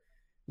doubt, but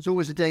there's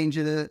always a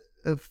danger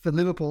for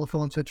Liverpool to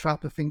fall into a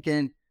trap of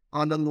thinking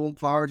our number one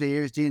priority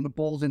here is dealing the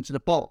balls into the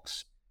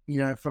box,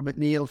 from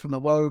McNeil, from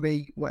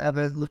Iwobi,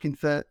 whatever, looking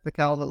for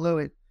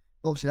Calvert-Lewin.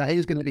 Obviously, that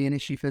is going to be an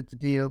issue for to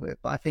deal with,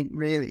 but I think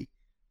really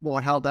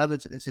what helped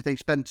Everton is if they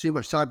spend too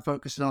much time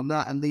focusing on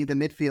that and leave the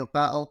midfield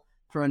battle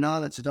for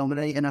Onana to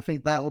dominate, and I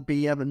think that will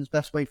be Everton's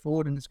best way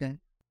forward in this game.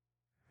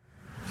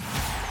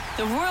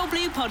 The Royal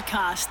Blue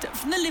Podcast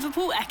from the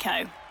Liverpool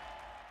Echo.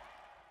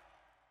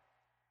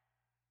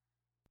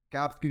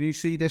 Gav, can you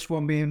see this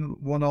one being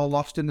 1-1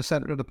 lost in the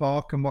centre of the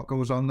park and what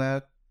goes on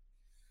there?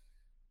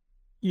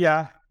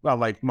 Yeah, well,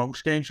 like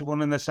most games are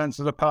won in the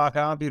centre of the park,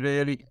 aren't they,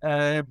 really?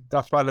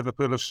 That's why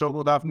Liverpool have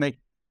struggled, haven't they?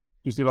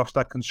 Because they lost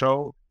that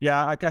control.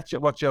 Yeah, I get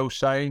what Joe's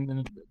saying.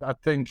 And I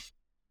think,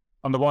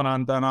 on the one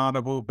hand,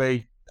 Onana will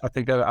be, I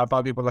think, a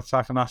valuable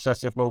attacking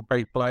asset if both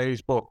great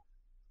plays, but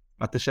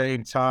at the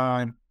same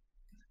time,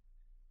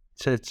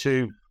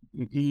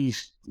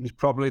 he's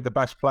probably the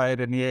best player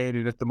in the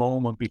area at the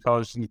moment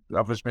because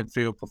of his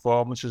midfield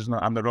performances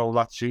and the role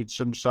that suits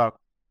him. So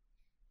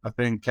I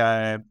think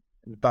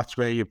that's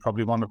where you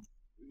probably want to.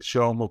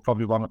 Sean will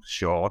probably want to.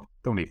 Sean,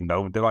 don't even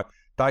know. They're like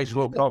Dice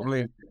will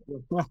probably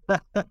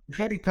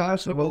very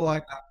personable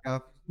like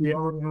that.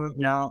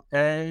 Yeah.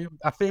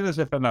 I feel as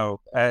if I know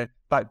that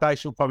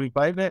Dice will probably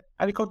play it,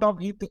 and he could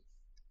dominate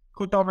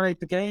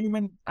the game,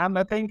 and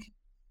I think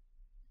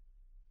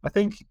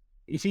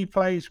if he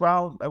plays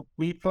well,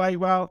 we play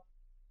well,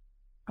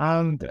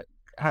 and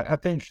I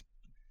think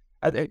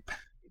if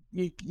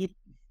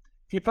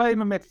you play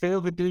him in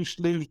midfield, we do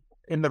lose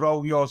in the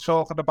role you're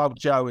talking about,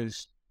 Joe.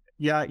 Is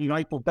yeah, you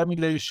might, but then we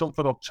lose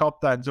something up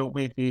top, then don't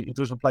we? If he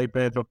doesn't play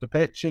further up the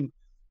pitch, and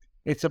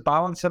it's a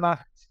balancing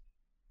act.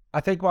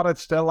 I think what I'd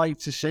still like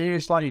to see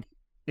is like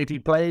if he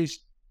plays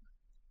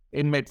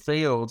in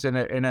midfield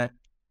in a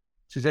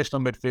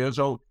traditional midfield,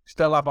 so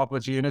still have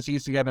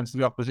opportunities to get into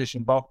the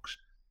opposition box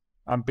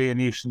and be a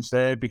nuisance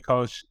there,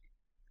 because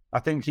I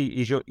think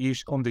he's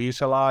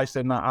underutilised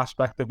in that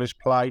aspect of his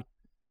play.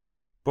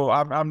 But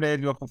I'm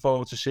really looking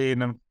forward to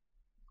seeing him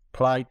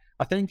play.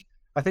 I think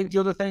the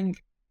other thing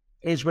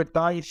is with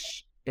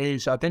Dice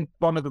is I think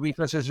one of the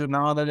weaknesses of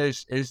Nana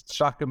is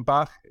tracking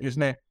back,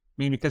 isn't it? I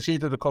mean, we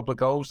conceded a couple of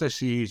goals this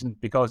season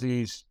because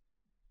he's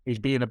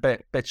being a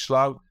bit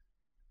slow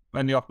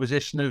when the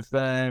opposition have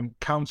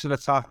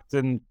counter-attacked,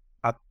 and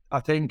I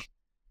think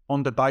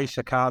under Dice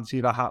I can't see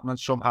that happening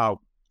somehow.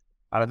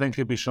 And I think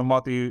he'll be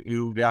somebody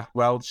who react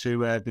well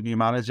to the new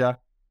manager.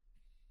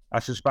 I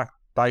suspect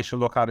Dice will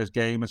look at his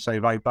game and say,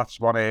 right, that's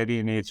one area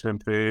you need to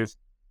improve.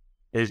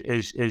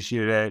 Is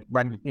your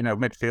when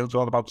midfield's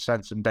all about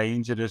sensing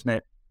danger, isn't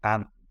it?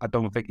 And I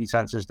don't think he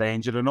senses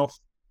danger enough.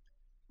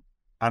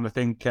 And I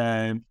think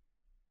that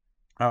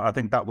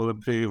will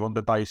improve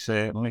under Dice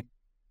certainly.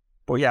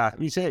 But yeah,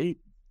 he's a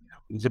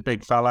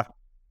big fella.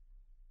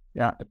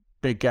 Yeah,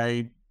 big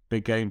game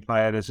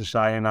player, as I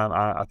say, and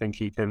I think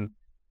he can.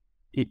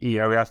 He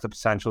has the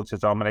potential to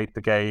dominate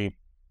the game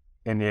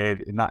in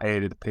that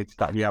area of the pitch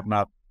that we haven't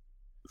had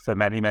for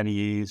many, many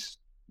years.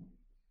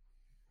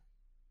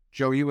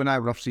 Joe, you and I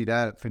were obviously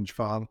there at Finch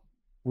Farm.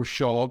 We're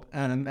Sean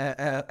and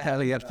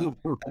Elliot.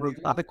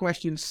 The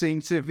questions seem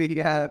to be...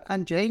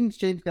 and James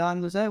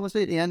Garner was there, was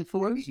it, at the end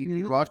for us?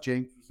 Right,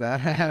 James was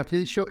there.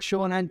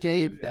 Sean and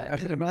James.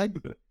 Right?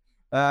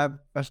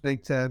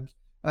 Fascinating terms.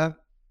 A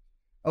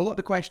lot of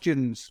the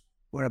questions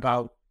were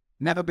about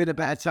never been a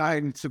better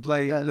time to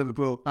play at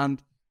Liverpool,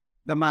 and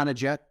the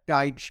manager,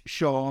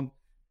 Sean,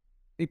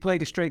 he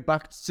played it straight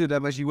back to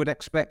them as you would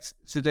expect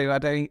to do. I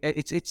don't.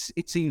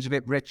 It seems a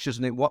bit rich,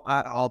 doesn't it?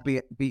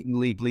 Albeit beating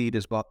league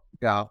leaders, but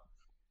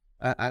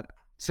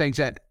saying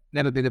that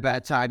never been a better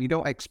time. You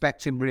don't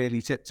expect him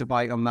really to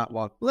bite on that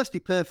one. Well, let's be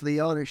perfectly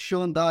honest.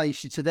 Sean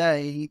Dyche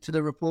today, to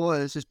the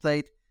reporters, has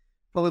played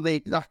probably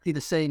exactly the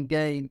same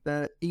game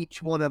that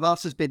each one of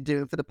us has been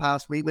doing for the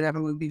past week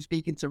whenever we've been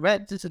speaking to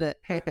Reds, isn't it?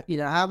 You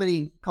know, how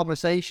many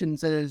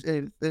conversations has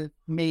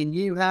me and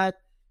you had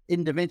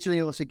individually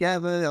or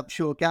together? I'm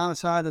sure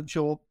Gareth had. I'm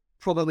sure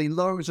probably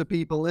loads of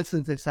people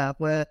listening to this have,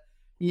 where,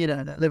 you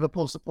know, the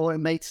Liverpool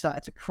supporting mates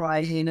started to cry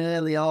in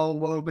early. Oh,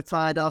 we're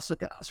tired.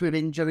 Look at us with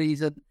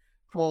injuries and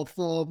poor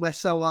form. We're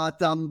so hard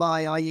done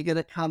by. Are you going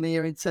to come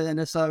here and turn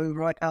us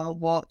over? I can't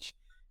watch.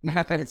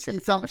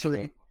 It's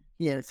actually...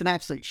 Yeah, it's an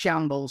absolute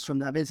shambles from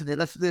them, isn't it?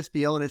 Let's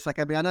be honest. Like,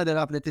 I mean, I know they're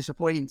having a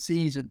disappointing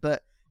season,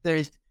 but there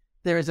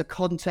is a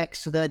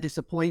context to their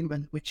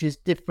disappointment which is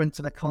different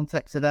to the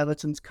context of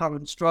Everton's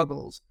current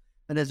struggles.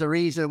 And there's a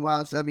reason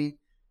why. I mean,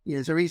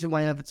 there's a reason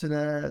why Everton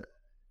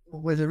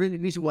there's a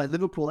reason why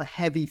Liverpool are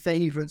heavy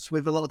favourites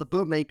with a lot of the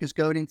bookmakers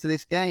going into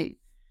this game.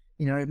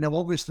 You know, now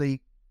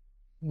obviously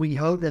we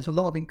hope there's a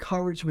lot of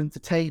encouragement to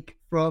take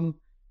from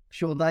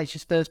Sean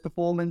Dyche's first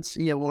performance.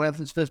 Or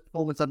Everton's first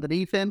performance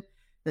underneath him.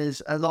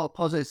 There's a lot of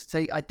positives to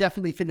take. I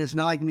definitely think there's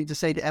an argument to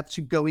say that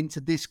Everton go into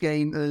this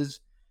game as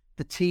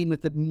the team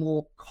with the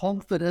more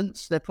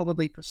confidence. They're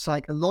probably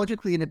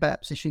psychologically in a better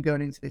position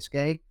going into this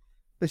game.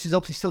 This is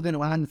obviously still going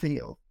to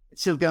Anfield.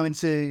 It's still going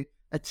to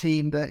a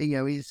team that,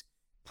 is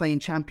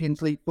playing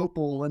Champions League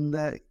football and,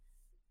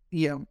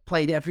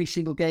 played every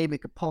single game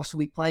it could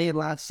possibly play in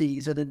last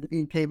season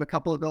and came a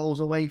couple of goals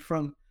away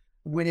from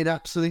winning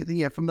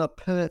absolutely, from a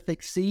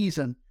perfect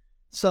season.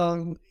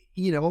 So,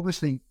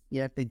 obviously,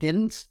 they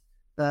didn't.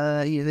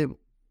 And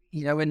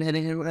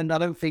I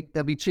don't think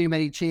there'll be too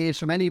many cheers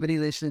from anybody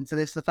listening to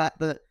this. The fact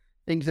that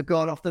things have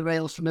gone off the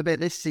rails from a bit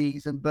this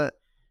season, but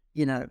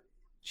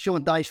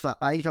Sean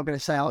Dyche, he's not going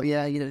to say, "Oh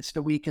yeah, it's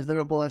the weakest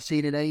Liverpool I've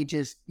seen in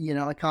ages."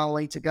 I can't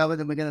wait to go, and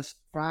then we're going to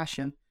thrash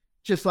him.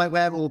 Just like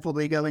we're all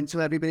probably going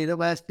to everybody that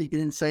we're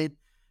speaking and saying,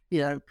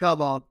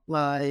 come on,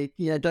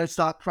 don't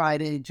start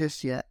crying in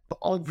just yet. But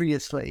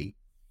obviously,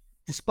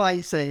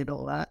 despite saying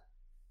all that,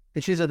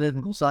 this is a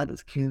Liverpool side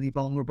that's clearly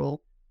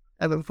vulnerable.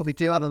 And we probably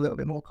do have a little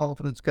bit more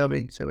confidence going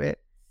into it.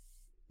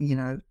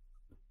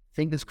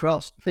 Fingers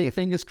crossed.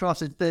 Fingers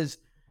crossed. There's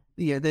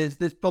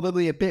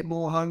probably a bit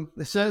more hope.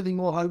 There's certainly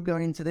more hope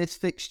going into this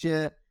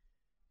fixture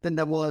than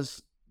there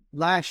was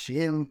last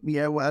year.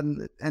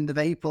 End of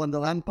April under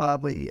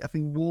Lampard. I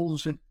think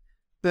Wolves and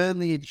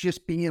Burnley had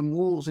just beaten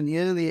Wolves in the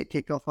earlier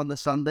kickoff on the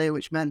Sunday,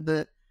 which meant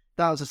that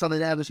was the Sunday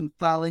that Everton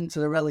fell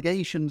into the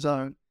relegation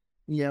zone.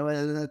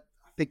 I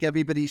think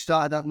everybody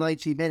started at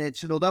 90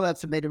 minutes, and although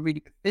Everton made a really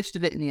good fist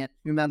of it in the end,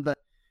 remember,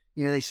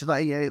 they said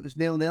it was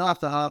 0-0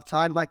 after half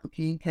time. Michael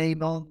Keane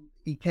came on.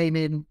 He came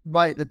in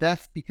right at the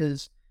death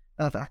because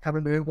I can't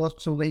remember who it was,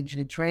 so injured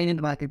in training.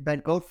 It might have been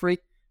Ben Godfrey,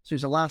 so it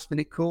was a last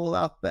minute call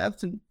out. But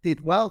Everton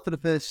did well for the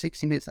first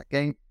 60 minutes of that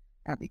game.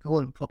 Andy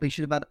Gordon probably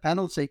should have had a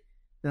penalty.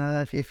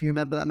 If you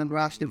remember that, I remember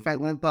asking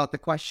Frank Lampard the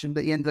question,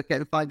 but he ended up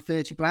getting fined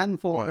 30 grand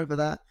for over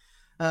that.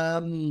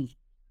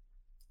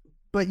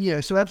 But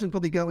so Everton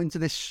probably go into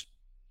this.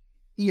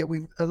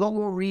 We've a lot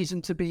more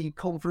reason to be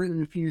confident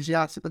and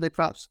enthusiastic than they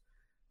perhaps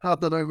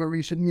have done over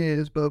recent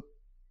years, but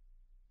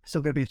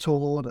still going to be a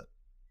tall order.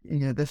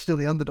 They're still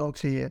the underdogs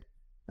here.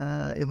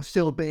 It will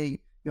still be,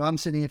 I'm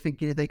sitting here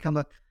thinking if they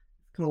come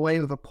away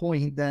with a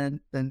point,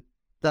 then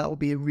that will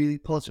be a really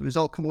positive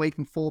result. Come away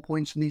from 4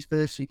 points from these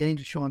first 3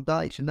 games of Sean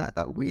Dyche, and that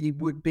really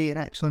would be an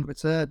excellent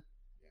return.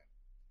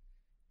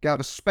 Gav,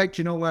 I suspect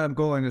you know where I'm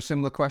going. A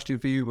similar question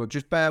for you, but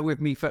just bear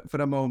with me for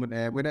a moment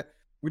here.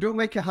 We don't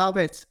make a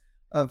habit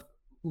of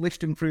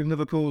listing through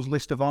Liverpool's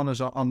list of honours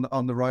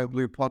on the Royal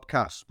Blue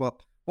podcast. But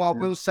what I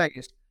will say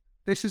is,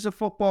 this is a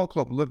football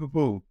club,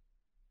 Liverpool,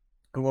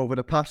 who over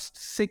the past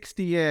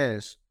 60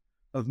 years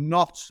have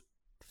not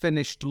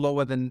finished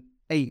lower than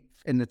 8th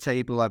in the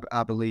table,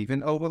 I believe.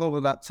 And over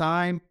that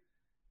time,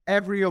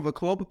 every other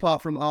club,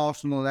 apart from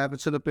Arsenal and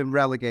Everton, have been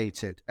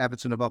relegated.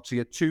 Everton have obviously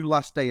had 2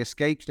 last-day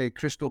escapes. They had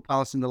Crystal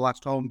Palace in the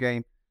last home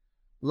game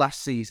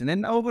last season.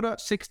 And over that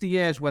 60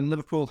 years, when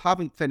Liverpool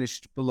haven't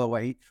finished below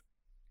 8th,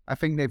 I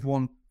think they've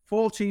won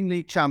 14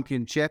 league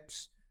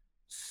championships.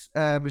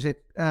 8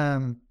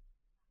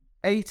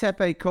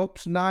 FA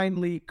Cups,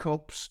 9 League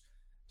Cups,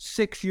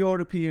 6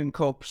 European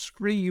Cups,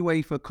 3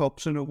 UEFA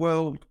Cups, and a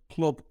World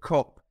Club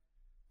Cup.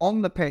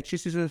 On the pitch,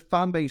 this is a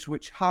fan base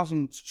which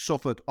hasn't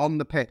suffered on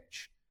the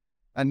pitch.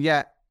 And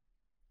yet,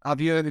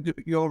 have you heard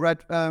your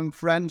Red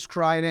friends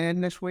crying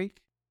in this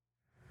week?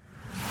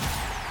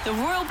 The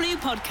Royal Blue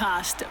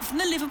Podcast from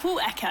the Liverpool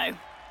Echo.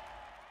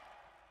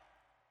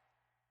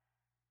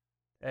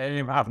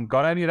 I haven't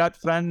got any Red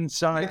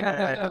friends. In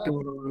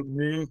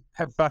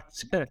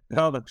fact,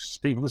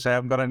 people say I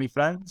haven't got any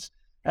friends.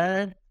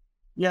 I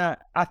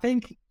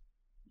think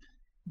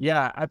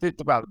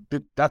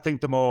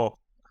the more,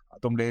 I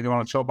don't really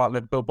want to talk about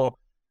Liverpool, but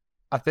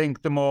I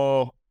think the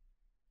more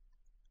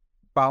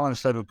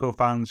balanced Liverpool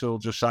fans will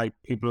just say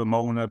people are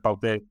moaning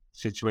about their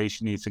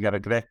situation need to get a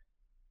grip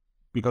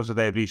because of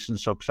their recent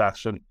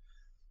success.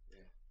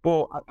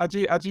 But I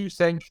do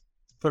think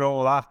for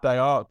all that, they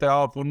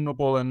are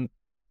vulnerable. And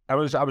I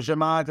was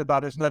reminded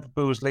that it's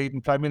Liverpool's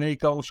leading Premier League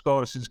goal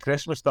scorer since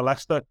Christmas, the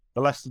Leicester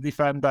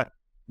defender.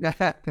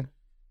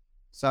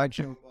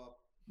 Sideshow.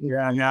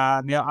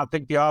 Yeah. I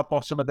think they are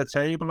bottom of the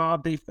table,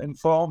 aren't they, in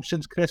form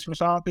since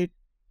Christmas, aren't they?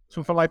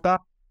 Something like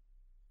that.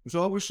 There's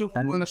always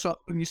something when it's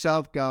up on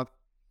yourself, Gav.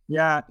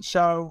 Yeah,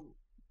 so,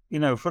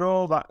 for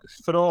all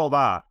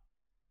that,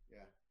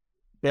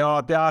 they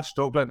are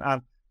struggling.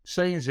 And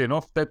saying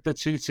enough, that the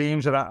two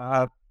teams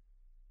are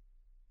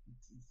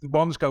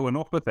one's going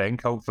up, I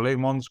think, hopefully,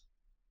 and one's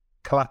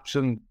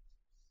collapsing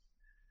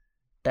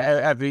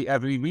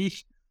every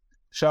week.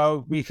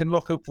 So we can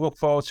look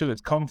forward to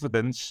its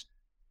confidence.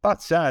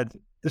 That said,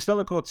 they're still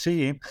a good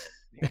team.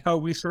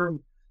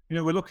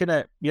 We're looking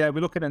at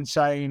and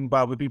saying,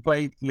 well, we'll be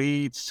playing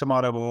Leeds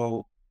tomorrow,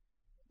 or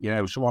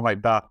someone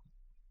like that.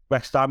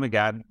 West Ham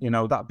again,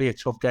 that'd be a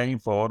tough game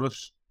for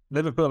us.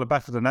 Liverpool are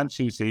better than them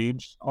two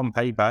teams on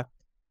paper.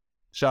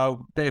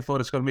 So therefore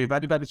it's going to be a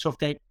very, very tough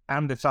game,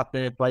 and it's at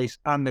their place,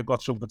 and they've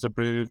got something to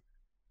prove,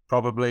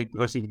 probably,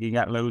 because he can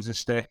get loads of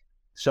stick.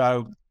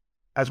 So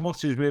as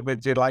much as we're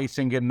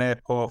delighting in their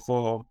poor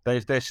form,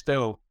 they're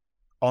still,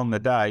 on the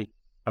day,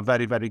 a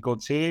very, very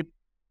good team.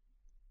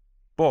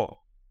 But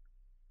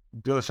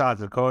the other side of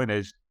the coin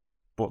is,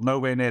 but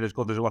nowhere near as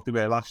good as what they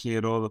were last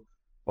year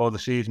or the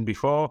season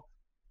before.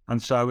 And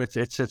so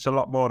it's a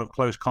lot more of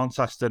close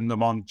contest than the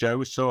one Joe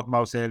was talking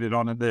about earlier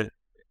on in the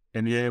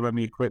year when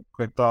we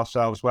equipped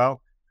ourselves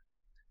well.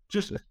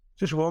 Just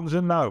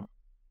wondering now,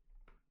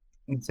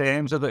 in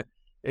terms of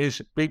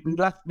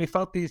we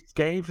felt these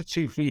games were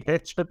 2 free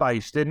hits for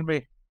Dice, didn't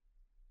we?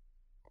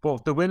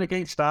 But the win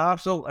against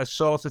Arsenal has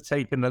sort of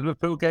taken the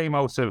Liverpool game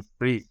out of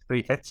three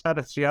hits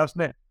territory,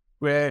 hasn't it?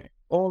 Where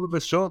all of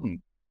a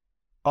sudden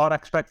our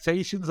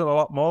expectations are a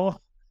lot more.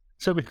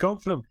 So we've gone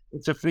from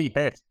it's a free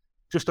hit,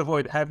 just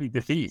avoid heavy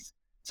defeat.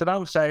 So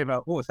now saying,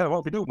 if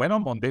we don't win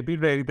on Monday, it'd be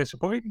really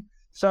disappointing.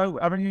 So,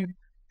 I mean,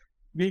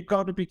 we've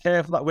got to be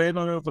careful that we're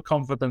not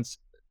overconfident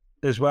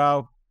as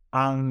well.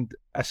 And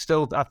I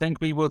think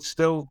we would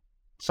still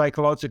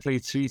psychologically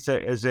treat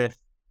it as if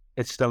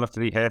it's still a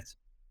free hit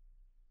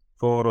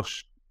for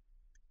us.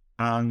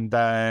 And,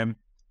 but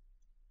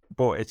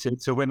it's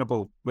a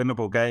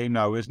winnable game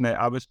now, isn't it?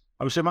 I was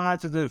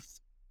reminded of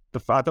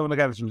I don't want to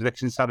get into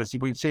predictions, but you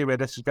can see where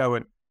this is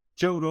going.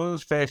 Joe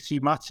Royle's first 2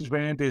 matches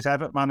when he was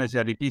Everton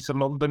manager, he beat a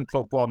London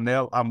club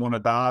 1-0 and won a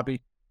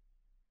derby.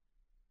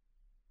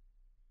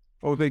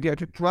 Oh, they get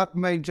to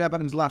made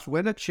Everton's last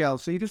win at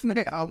Chelsea, doesn't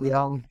it?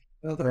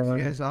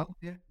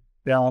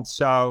 Yeah,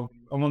 so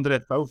I wonder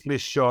if hopefully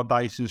Sean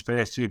Dyche's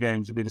first 2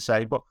 games will be the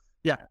same. But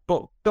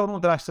don't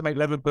underestimate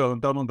Liverpool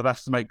and don't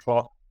underestimate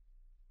Klopp.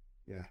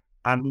 Yeah.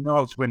 And we know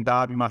how to win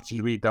derby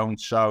matches, we don't.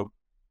 So,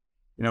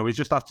 we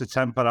just have to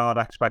temper our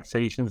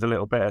expectations a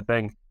little bit, I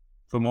think,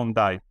 for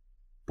Monday.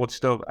 But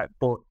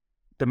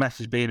the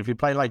message being, if we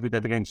play like we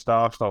did against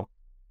Arsenal,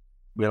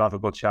 we'll have a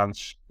good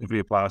chance if we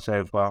apply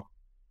ourselves well.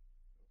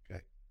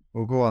 Okay,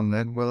 we'll go on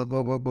then. We'll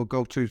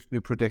go to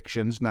the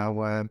predictions now.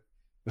 We'll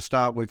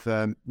start with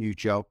you,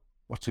 Joe.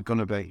 What's it going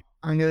to be?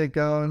 I'm going to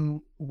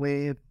go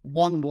with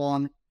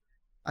 1-1.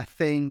 I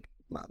think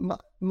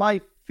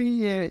my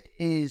fear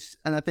is,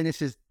 and I think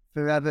this is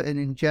for Everton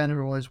in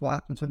general, is what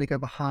happens when they go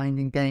behind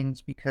in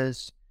games,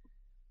 because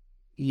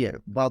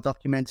well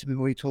documented, we've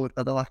already talked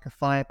about the lack of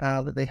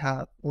firepower that they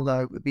have,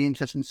 although it would be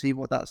interesting to see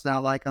what that's now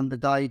like under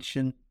Dyche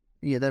and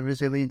their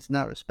resilience in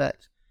that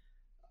respect.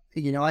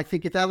 I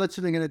think if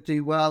Everton are going to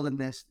do well in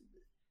this,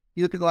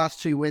 you look at the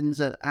last 2 wins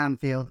at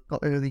Anfield,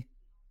 got early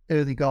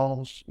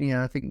goals.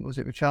 I think was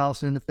it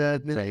Richarlison in the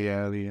 3rd minute? Say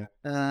earlier.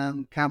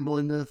 Campbell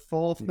in the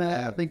 4th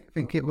minute. I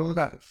think it was.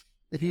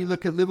 If you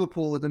look at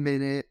Liverpool at the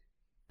minute,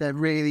 they're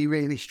really,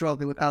 really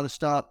struggling with how to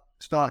start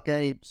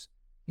games.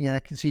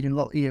 Conceding a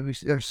lot. We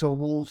saw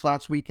Wolves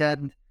last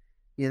weekend.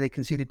 They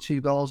conceded 2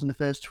 goals in the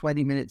first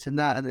 20 minutes in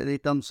that, and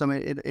they've done some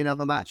in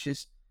other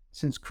matches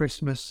since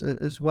Christmas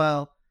as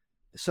well.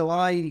 So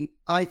I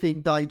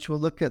think Dyche will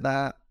look at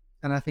that,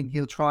 and I think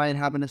he'll try and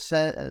have an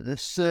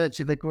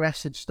assertive,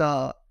 aggressive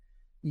start.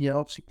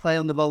 Obviously play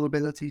on the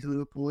vulnerabilities of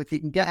Liverpool. If he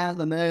can get out of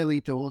them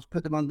early doors,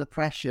 put them under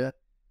pressure,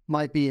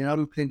 might be an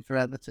opening for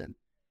Everton.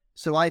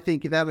 So I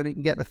think if Everton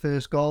can get the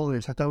first goal, I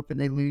don't think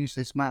they lose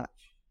this match.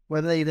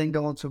 Whether they then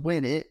go on to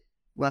win it,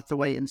 we'll have to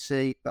wait and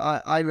see.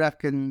 But I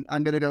reckon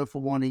I'm going to go for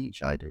 1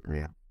 each. I do.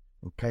 Yeah.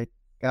 Okay.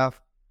 Gav?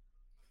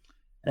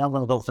 Yeah, I'm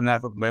going to go for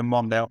Everton win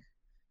 1-0.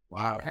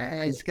 Wow.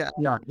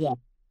 Yeah.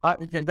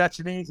 That's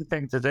an easy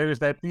thing to do, is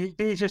that you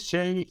just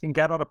say you can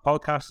get on a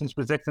podcast and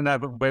predicting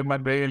Everton win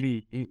when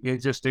really you're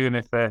just doing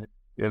it for,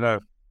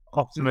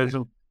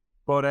 optimism.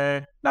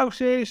 But no,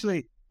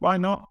 seriously, why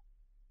not?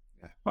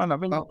 Why not?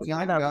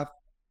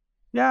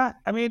 Yeah,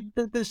 I mean,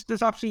 there's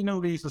absolutely no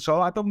reason at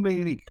all. I don't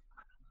really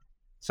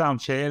sound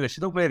cheerless.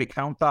 You don't really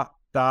count that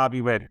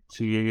derby win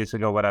 2 years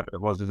ago, whatever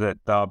it was, is it?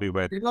 Derby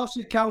win. It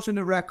also counts in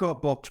the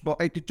record books, but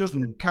it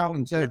doesn't count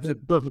in terms of...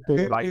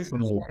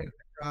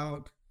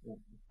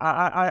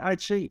 I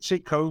see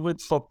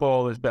COVID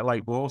football as a bit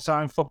like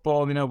wartime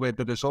football, where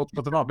the results,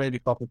 but they're not really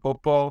proper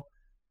football.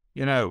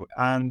 you know.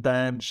 And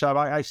so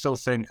I still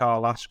think our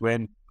last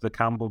win, the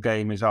Campbell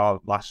game, is our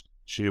last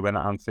shoe win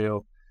at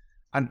Anfield.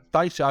 And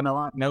Dyche, I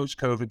know it's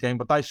COVID game,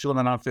 but Dyche won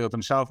at Anfield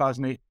himself,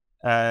 hasn't he?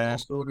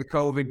 So the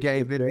COVID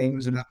game, it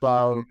was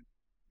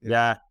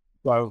yeah.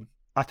 Well,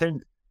 I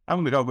think I'm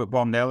going to go with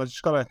 1-0. I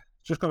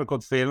just got a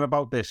good feeling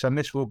about this, and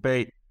this will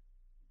be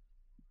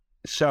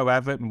so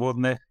Everton,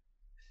 wouldn't it?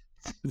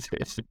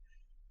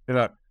 You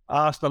know,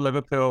 Arsenal,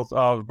 Liverpool,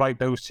 write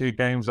those 2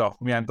 games off.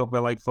 We end up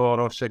with like 4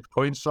 or 6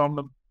 points from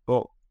them.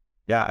 But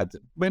yeah,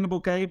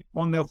 winnable game,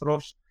 1-0 for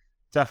us,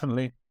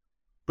 definitely.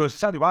 Because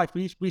tell you what,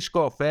 we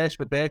score first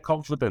with their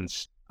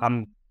confidence,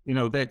 and you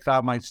know their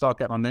crowd might start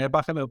getting on their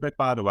back a little bit,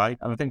 by the way.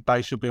 And I think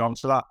they should be on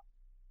to that.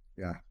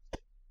 Yeah.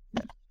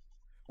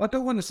 I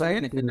don't want to say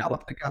anything now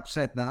after Gab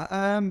said that.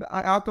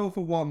 I'll go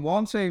for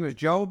 1-1, same as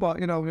Joe, but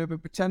you know,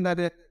 pretend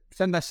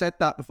I said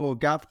that before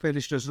Gab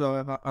finished us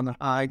on a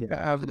high.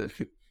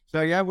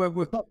 So yeah,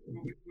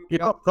 you've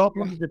got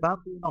problems with that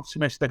being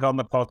optimistic on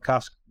the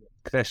podcast,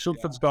 Chris.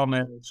 Something's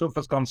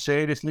gone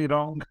seriously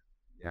wrong.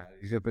 Yeah,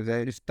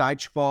 it's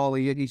Dyche ball.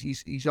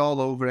 He's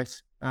all over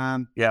it.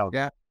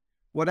 Yeah.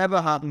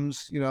 Whatever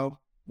happens, you know,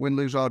 win,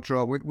 lose or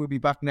draw, we'll be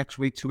back next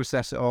week to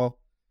assess it all.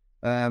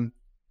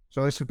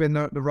 So this has been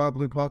the Royal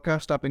Blue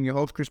Podcast. I've been your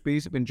host, Chris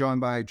Bees. I've been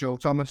joined by Joe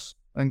Thomas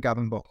and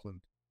Gavin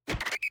Buckland.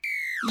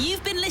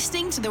 You've been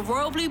listening to the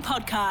Royal Blue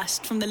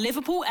Podcast from the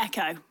Liverpool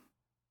Echo.